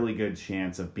a really good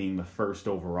chance of being the first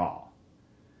overall,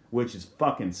 which is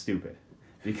fucking stupid.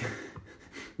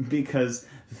 Because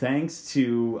thanks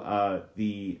to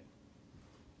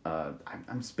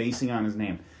I'm spacing on his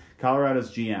name,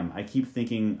 Colorado's GM. I keep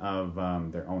thinking of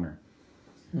their owner.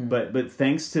 But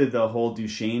thanks to the whole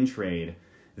Duchesne trade,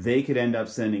 they could end up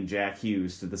sending Jack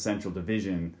Hughes to the Central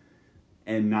Division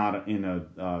and not in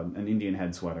an Indian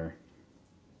head sweater,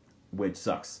 which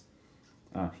sucks.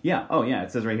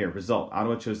 It says right here, result.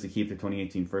 Ottawa chose to keep the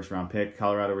 2018 first-round pick.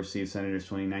 Colorado received Senators'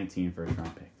 2019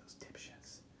 first-round pick. Those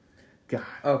dipshits. God.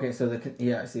 Okay, so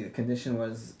I see. The condition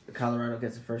was Colorado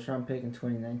gets a first-round pick in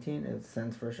 2019, and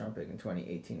Sens' first-round pick in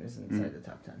 2018 is inside the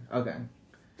top 10. Okay.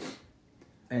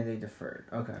 And they deferred.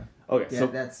 Okay. Okay, yeah, so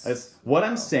that's what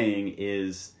I'm saying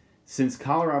is, since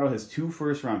Colorado has 2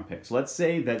 first-round picks, let's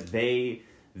say that they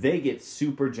get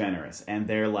super generous and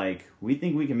they're like, we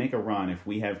think we can make a run if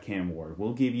we have Cam Ward.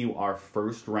 We'll give you our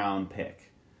first-round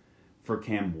pick for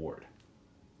Cam Ward.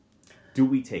 Do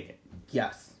we take it?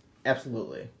 Yes,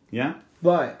 absolutely. Yeah?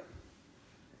 But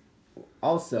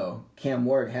also, Cam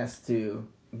Ward has to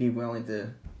be willing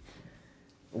to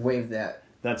waive that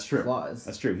That's true. clause.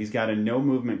 That's true. He's got a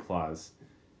no-movement clause,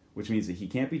 which means that he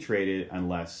can't be traded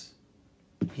unless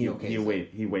he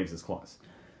waives his clause.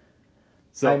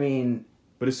 So,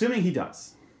 but assuming he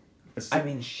does.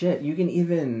 Shit, you can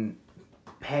even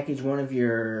package one of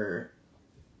your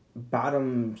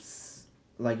bottom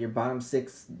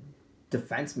 6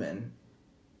 defensemen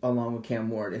along with Cam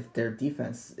Ward if their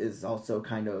defense is also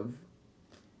kind of...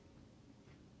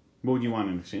 What would you want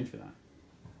in exchange for that?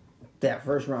 That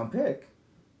first-round pick.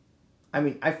 I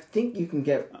think you can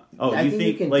get...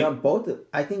 you can dump both...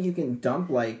 I think you can dump,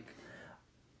 Ruda's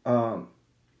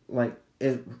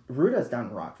down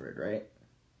in Rockford, right?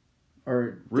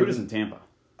 Or Ruda's in Tampa.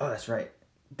 Oh, that's right.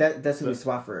 That's who we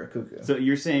swap for Cuckoo. So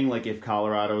you're saying, if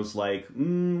Colorado's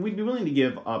we'd be willing to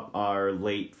give up our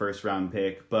late first-round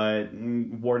pick, but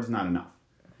Ward's not enough.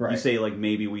 Right. You say,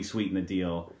 maybe we sweeten the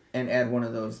deal. And add one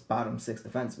of those bottom 6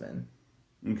 defensemen.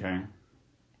 Okay.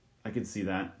 I could see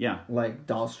that, yeah. Like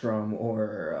Dahlstrom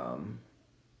or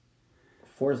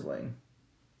Forsling.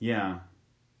 Yeah.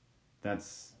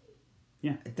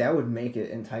 That would make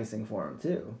it enticing for him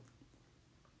too.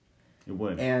 It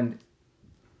would. And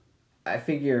I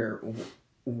figure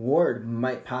Ward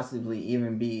might possibly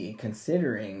even be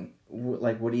considering,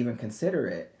 would even consider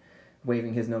it,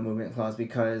 waiving his no movement clause,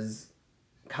 because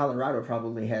Colorado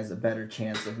probably has a better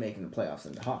chance of making the playoffs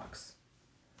than the Hawks.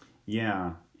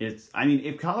 Yeah.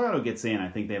 If Colorado gets in, I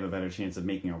think they have a better chance of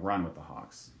making a run with the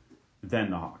Hawks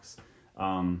than the Hawks.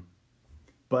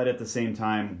 But at the same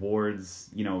time, Ward's,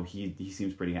 he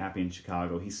seems pretty happy in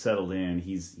Chicago. He's settled in.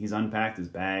 He's unpacked his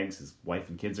bags. His wife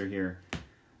and kids are here.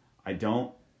 I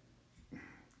don't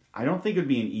think it would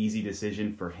be an easy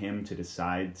decision for him to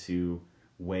decide to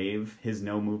waive his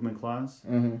no movement clause.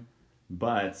 Mm-hmm.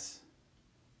 But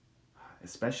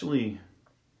especially,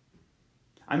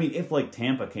 if like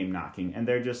Tampa came knocking and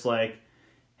they're just like,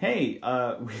 hey,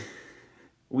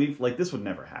 we've like, this would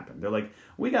never happen. They're like,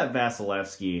 we got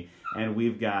Vasilevsky and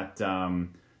we've got who's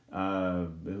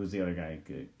the other guy?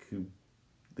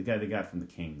 The guy they got from the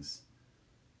Kings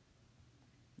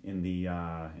in the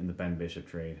Ben Bishop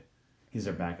trade. He's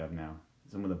their backup now.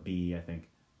 Someone with a B, I think.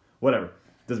 Whatever.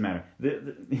 Doesn't matter.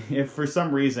 If for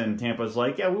some reason Tampa's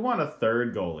like, yeah, we want a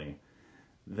third goalie,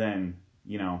 then,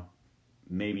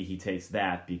 maybe he takes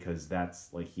that because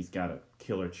that's like he's got a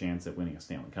killer chance at winning a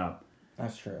Stanley Cup.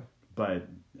 That's true. But,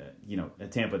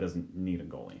 Tampa doesn't need a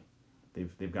goalie.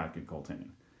 They've got good goaltending.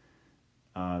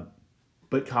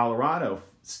 But Colorado,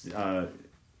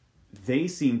 they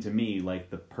seem to me like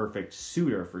the perfect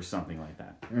suitor for something like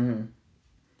that. Mm-hmm.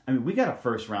 We got a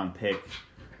first-round pick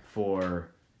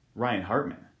for Ryan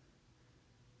Hartman.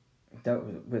 That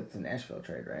was with the Nashville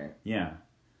trade, right? Yeah.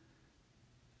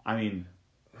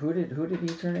 Who did he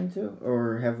turn into?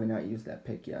 Or have we not used that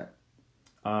pick yet?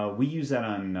 We use that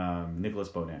on Nicholas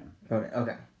Beaudin.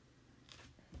 Okay.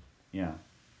 Yeah.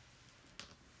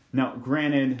 Now,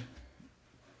 granted,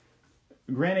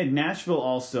 Nashville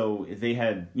also, they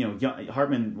had,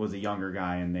 Hartman was a younger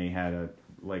guy and they had a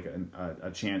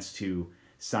chance to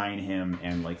sign him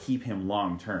and like keep him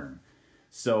long term.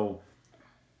 So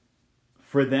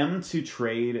for them to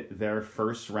trade their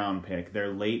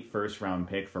late first round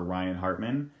pick for Ryan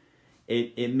Hartman,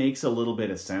 it makes a little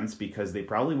bit of sense because they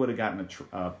probably would have gotten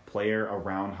a player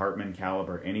around Hartman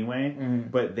caliber anyway,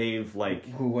 but they've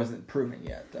who wasn't proven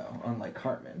yet though, unlike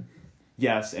Hartman.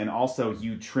 Yes, and also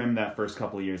you trim that first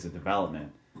couple of years of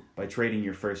development by trading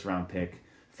your first round pick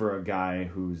for a guy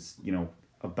who's,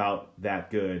 about that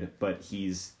good, but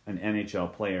he's an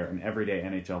NHL player, an everyday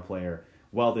NHL player,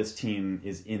 while this team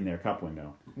is in their cup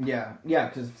window. Yeah,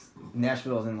 because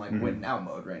Nashville's in win now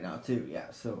mode right now too. Yeah,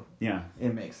 so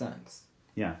it makes sense.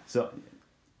 Yeah, so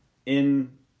I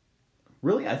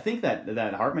think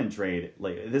that Hartman trade,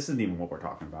 this isn't even what we're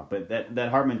talking about, but that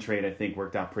Hartman trade I think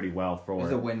worked out pretty well for. It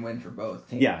was a win-win for both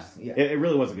teams. Yeah. It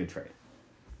really was a good trade.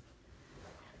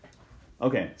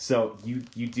 Okay, so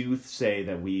you do say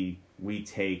that we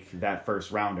take that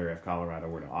first rounder if Colorado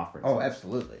were to offer it. Oh,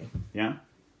 absolutely. Yeah?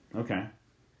 Okay.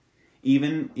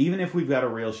 Even if we've got a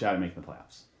real shot at making the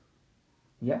playoffs.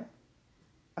 Yeah.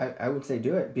 I would say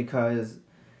do it because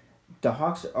the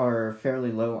Hawks are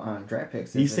fairly low on draft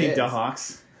picks. You say the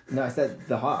Hawks? No, I said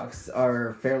the Hawks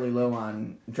are fairly low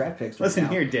on draft picks right Listen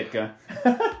now. here, Ditka.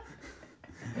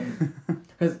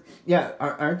 Because,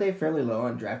 aren't they fairly low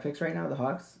on draft picks right now, the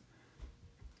Hawks?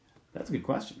 That's a good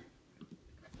question.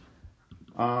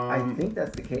 I think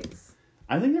that's the case.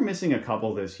 I think they're missing a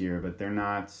couple this year, but they're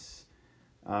not.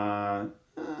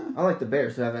 Unlike the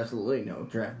Bears, who have absolutely no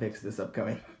draft picks this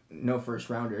upcoming, no first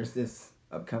rounders this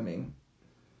upcoming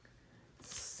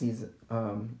season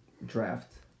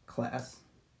draft class.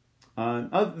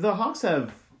 The Hawks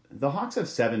have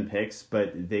 7 picks,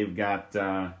 but they've got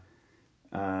they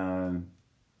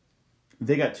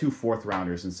got 2 fourth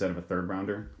rounders instead of a third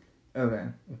rounder. Okay.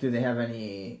 Do they have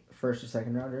any first or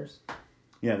second rounders?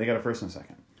 Yeah, they got a first and a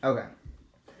second. Okay.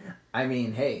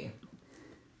 Hey.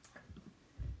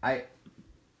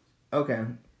 Okay.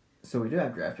 So we do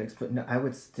have draft picks, but no, I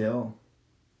would still...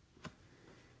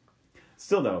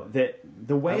 Still, though,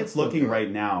 the way it's looking right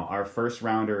now, our first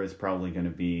rounder is probably going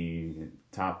to be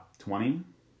top 20.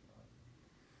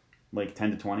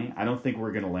 10 to 20. I don't think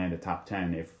we're going to land a top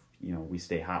 10 if, we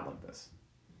stay hot like this.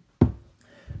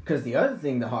 Because the other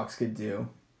thing the Hawks could do,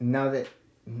 now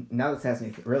this has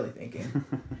me really thinking,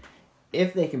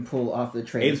 if they can pull off the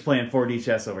trade... Abe's playing 4D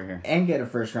chess over here. And get a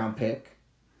first-round pick,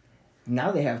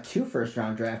 now they have 2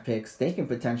 first-round draft picks. They can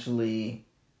potentially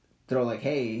throw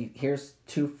hey, here's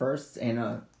 2 firsts and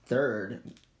a third.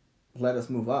 Let us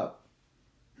move up.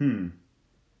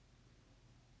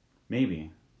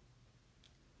 Maybe.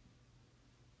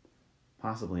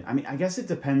 Possibly. I mean, I guess it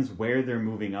depends where they're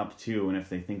moving up to and if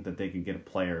they think that they could get a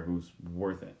player who's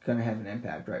worth it. Gonna have an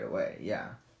impact right away. Yeah.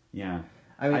 Yeah.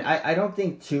 I mean, I don't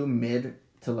think 2 mid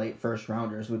to late first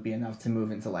rounders would be enough to move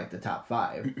into like the top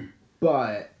 5,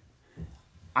 but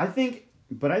I think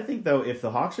though, if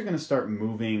the Hawks are going to start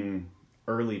moving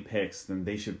early picks, then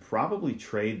they should probably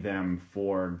trade them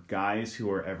for guys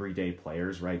who are everyday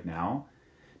players right now,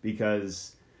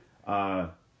 because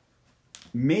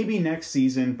maybe next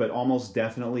season, but almost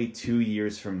definitely 2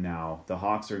 years from now, the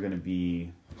Hawks are going to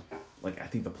be, like, I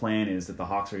think the plan is that the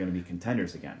Hawks are going to be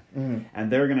contenders again. Mm-hmm. And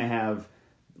they're going to have,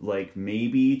 like,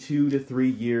 maybe 2 to 3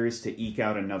 years to eke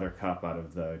out another cup out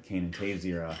of the Kane and Taves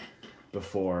era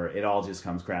before it all just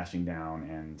comes crashing down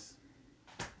and,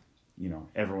 you know,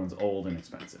 everyone's old and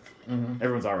expensive. Mm-hmm.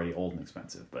 Everyone's already old and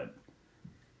expensive, but...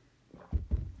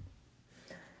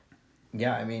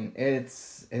 Yeah, I mean,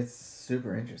 it's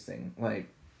super interesting. Like,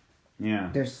 Yeah.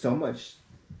 there's so much,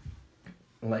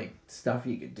 like, stuff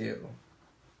you could do.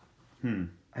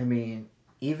 I mean,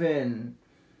 even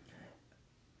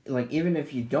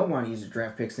if you don't want to use the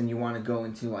draft picks and you want to go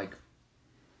into, like,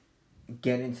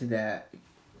 get into that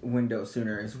window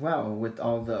sooner as well with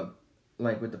all the,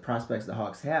 like, with the prospects the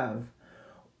Hawks have,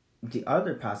 the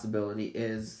other possibility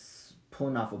is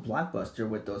pulling off a blockbuster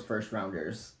with those first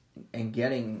rounders and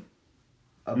getting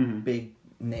a big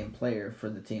name player for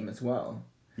the team as well.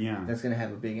 Yeah. That's going to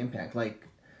have a big impact. Like,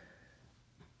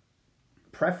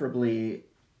 preferably,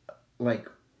 like,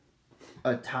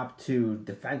 a top 2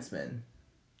 defenseman.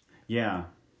 Yeah.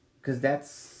 Because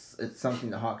it's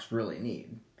something the Hawks really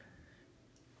need.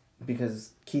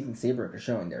 Because Keith and Seabrook are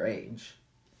showing their age.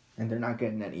 And they're not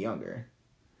getting any younger.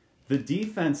 The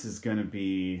defense is going to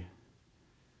be...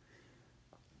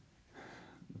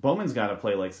 Bowman's got to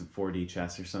play like some 4D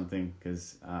chess or something,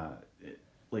 because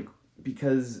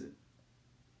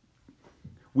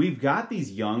we've got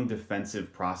these young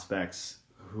defensive prospects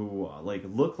who like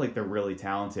look like they're really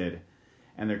talented,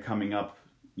 and they're coming up,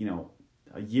 you know,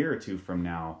 a year or two from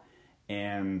now,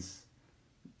 and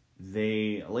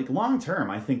they, like, long term,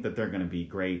 I think that they're going to be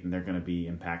great and they're going to be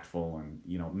impactful, and,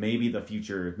 you know, maybe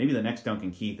the next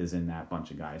Duncan Keith is in that bunch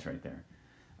of guys right there.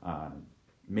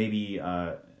 Maybe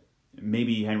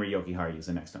Henry Jokiharju is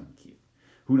the next Duncan Keith.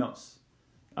 Who knows?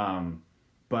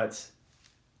 But,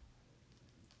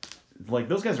 like,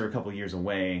 those guys are a couple years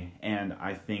away, and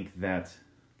I think that,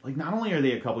 like, not only are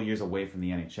they a couple years away from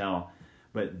the NHL,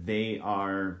 but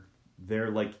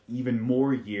they're like even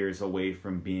more years away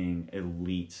from being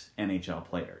elite NHL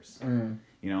players. Mm.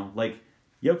 You know, like,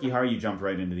 Jokiharju jumped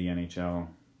right into the NHL.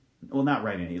 Well, not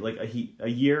right in, like, a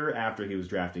year after he was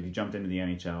drafted, he jumped into the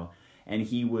NHL, and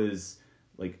he was,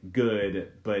 like,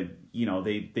 good, but, you know,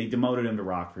 they demoted him to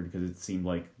Rockford because it seemed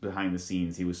like behind the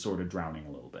scenes he was sort of drowning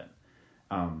a little bit.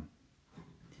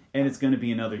 And it's going to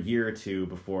be another year or two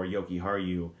before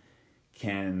Jokiharju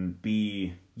can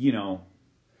be, you know,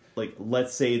 like,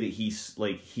 let's say that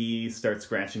he starts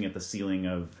scratching at the ceiling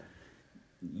of,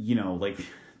 you know, like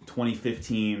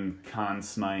 2015 Conn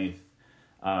Smythe,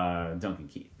 Duncan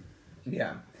Keith.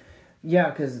 Yeah.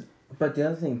 But the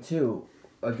other thing too,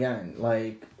 again,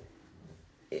 like,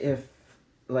 if,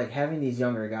 like, having these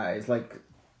younger guys, like,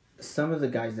 some of the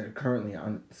guys that are currently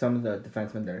on, some of the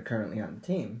defensemen that are currently on the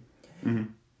team, mm-hmm.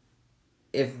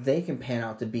 if they can pan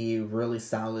out to be really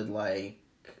solid, like,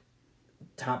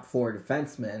 top 4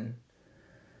 defensemen,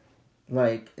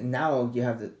 like, now you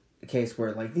have the case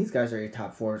where, like, these guys are your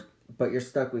top 4, but you're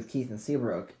stuck with Keith and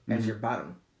Seabrook as your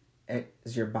bottom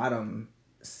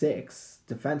 6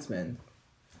 defensemen.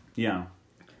 Yeah.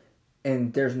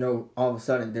 And all of a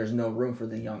sudden, there's no room for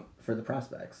the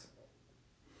prospects.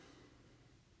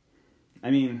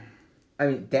 I mean,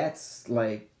 that's,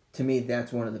 like, to me,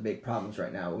 that's one of the big problems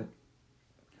right now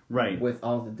with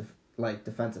all the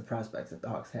defensive prospects that the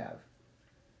Hawks have.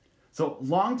 So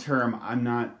long term, I'm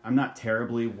not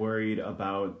terribly worried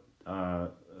about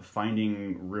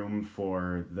finding room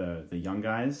for the young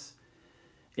guys.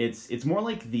 It's more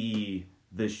like the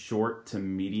short to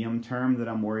medium term that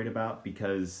I'm worried about,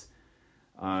 because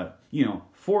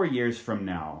 4 years from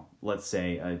now, let's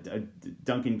say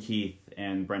Duncan Keith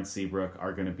and Brent Seabrook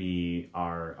are going to be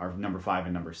our number 5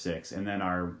 and number 6, and then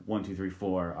our 1, 2, 3,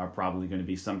 4 are probably going to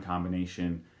be some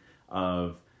combination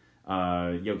of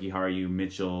Jokiharju,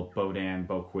 Mitchell, Bodan,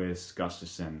 Boquist,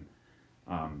 Gustafsson.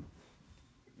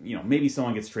 Maybe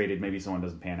someone gets traded, maybe someone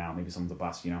doesn't pan out, maybe someone's a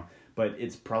bust, but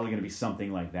it's probably going to be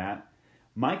something like that.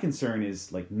 My concern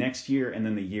is, like, next year and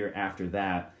then the year after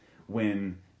that,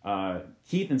 when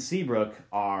Keith and Seabrook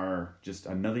are just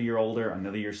another year older,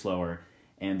 another year slower,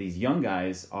 and these young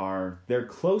guys they're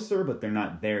closer, but they're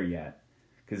not there yet.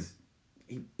 Because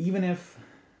even if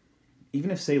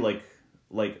even if say like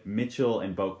Mitchell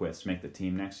and Boquist make the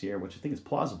team next year, which I think is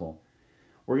plausible,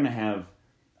 we're gonna have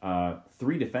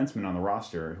 3 defensemen on the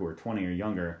roster who are 20 or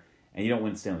younger, and you don't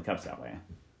win Stanley Cups that way.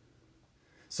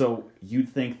 So you'd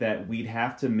think that we'd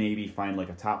have to maybe find like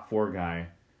a top 4 guy.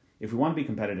 If we want to be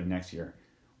competitive next year,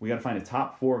 we got to find a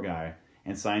top 4 guy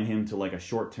and sign him to like a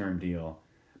short-term deal.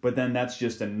 But then that's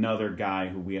just another guy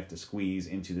who we have to squeeze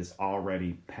into this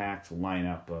already packed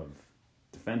lineup of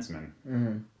defensemen.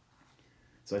 Mm-hmm.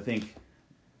 So I think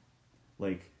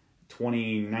like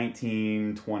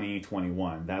 2019,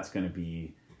 2021, that's going to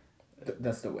be...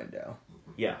 That's the window.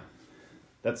 Yeah.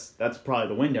 That's probably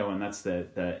the window, and that's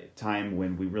the time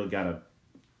when we really got to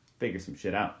figure some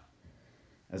shit out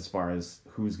as far as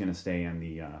who's going to stay in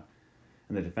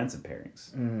the defensive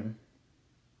pairings. Mm-hmm.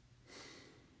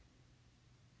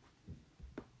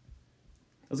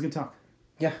 That was a good talk.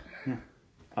 Yeah.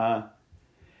 And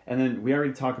then we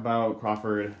already talked about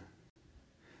Crawford.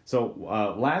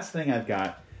 So last thing I've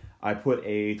got, I put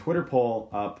a Twitter poll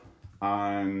up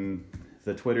on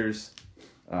the Twitters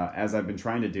as I've been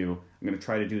trying to do. I'm going to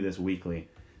try to do this weekly.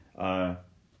 Our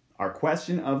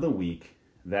question of the week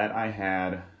that I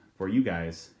had for you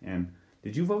guys, and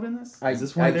did you vote in this? Is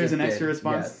this why there's an extra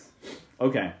response? Yes.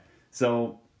 Okay,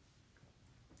 so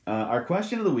our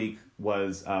question of the week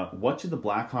was, what should the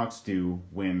Blackhawks do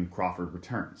when Crawford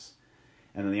returns?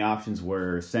 And then the options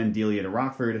were send Delia to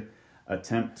Rockford,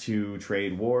 attempt to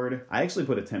trade Ward. I actually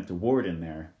put attempt to Ward in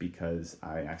there because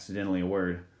I accidentally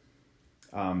word.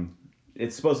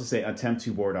 It's supposed to say attempt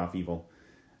to ward off evil.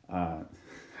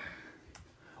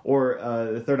 Or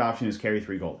the third option is carry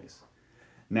 3 goalies.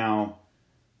 Now,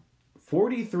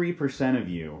 43% of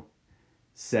you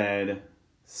said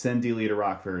send Delia to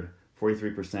Rockford.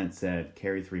 43% said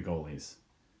carry 3 goalies.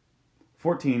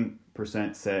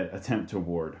 14% said attempt to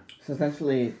ward. So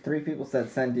essentially, 3 people said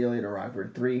send Delia to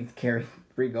Rockford, 3 carry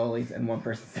 3 goalies, and 1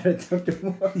 person said attempt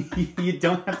to ward. You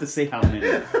don't have to say how many,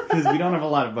 because we don't have a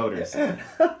lot of voters.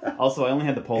 Also, I only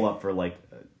had the poll up for like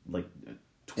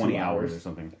 20 hours or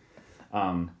something.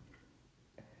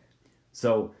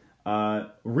 So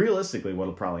realistically,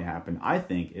 what'll probably happen, I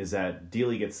think, is that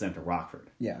Delia gets sent to Rockford.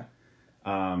 Yeah.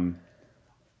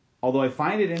 Although I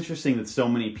find it interesting that so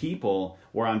many people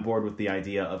were on board with the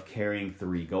idea of carrying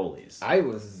 3 goalies. I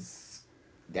was...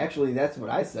 Actually, that's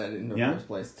what I said in the first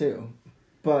place, too.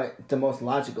 But the most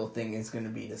logical thing is going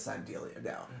to be to send Delia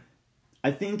down.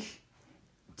 I think,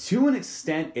 to an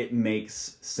extent, it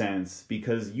makes sense,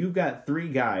 because you've got 3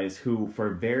 guys who,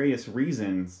 for various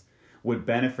reasons, would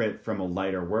benefit from a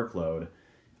lighter workload.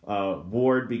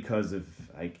 Ward, because of,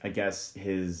 I guess,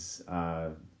 his...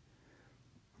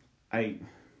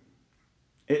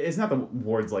 It's not that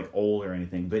Ward's like old or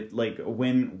anything, but like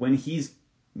when he's,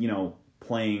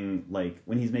 playing, like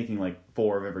when he's making like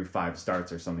 4 of every 5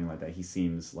 starts or something like that, he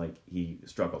seems like he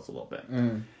struggles a little bit.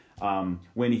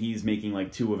 When he's making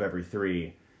like 2 of every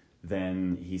 3,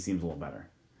 then he seems a little better.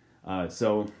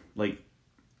 So like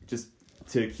just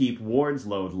to keep Ward's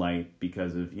load light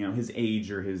because of his age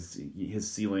or his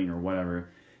ceiling or whatever,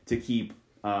 to keep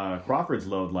Crawford's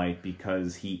load light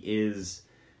because he is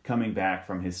coming back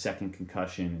from his 2nd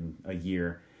concussion in a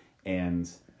year, and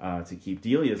to keep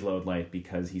Delia's load light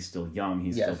because he's still young,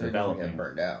 he's still developing. Get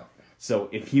burned out. So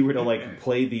if he were to like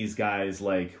play these guys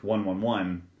like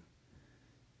 1-1-1,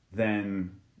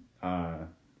 then I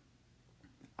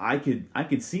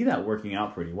could see that working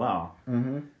out pretty well.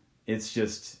 Mm-hmm. It's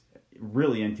just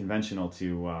really unconventional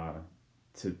to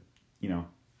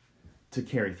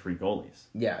carry 3 goalies.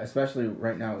 Yeah, especially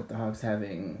right now with the Hawks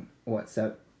having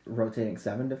rotating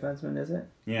 7 defensemen, is it?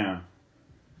 Yeah.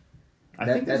 I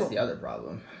That's think the other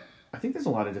problem. I think there's a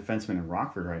lot of defensemen in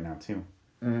Rockford right now, too.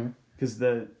 Because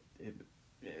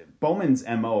Bowman's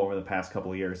MO over the past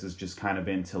couple of years has just kind of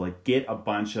been to like get a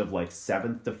bunch of like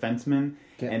 7th defensemen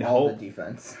and all hope the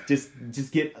defense. Just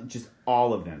get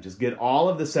all of them. Just get all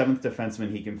of the 7th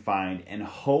defensemen he can find and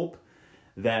hope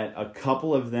that a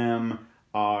couple of them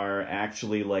are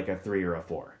actually like a 3 or a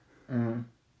 4. In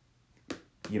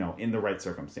the right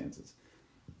circumstances.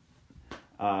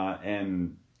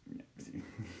 And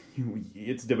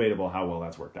it's debatable how well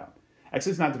that's worked out.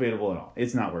 Actually, it's not debatable at all.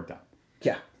 It's not worked out.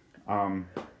 Yeah.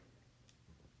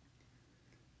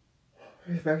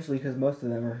 Especially because most of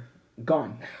them are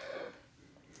gone.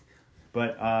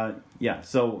 But,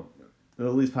 so the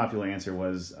least popular answer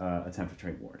was attempt to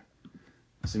trade Ward.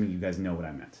 Assuming you guys know what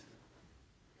I meant.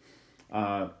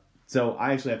 So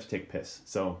I actually have to take a piss.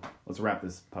 So let's wrap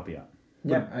this puppy up.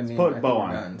 Let's put a bow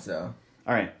on it. Done, so.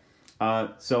 All right.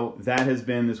 So that has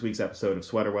been this week's episode of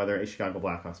Sweater Weather, a Chicago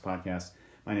Blackhawks podcast.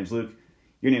 My name's Luke.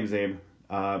 Your name is Abe.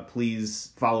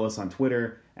 Please follow us on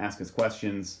Twitter, ask us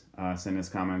questions, send us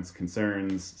comments,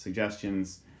 concerns,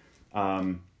 suggestions.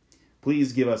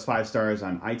 Please give us 5 stars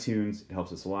on iTunes. It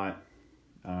helps us a lot.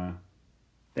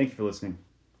 Thank you for listening.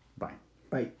 Bye.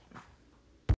 Bye.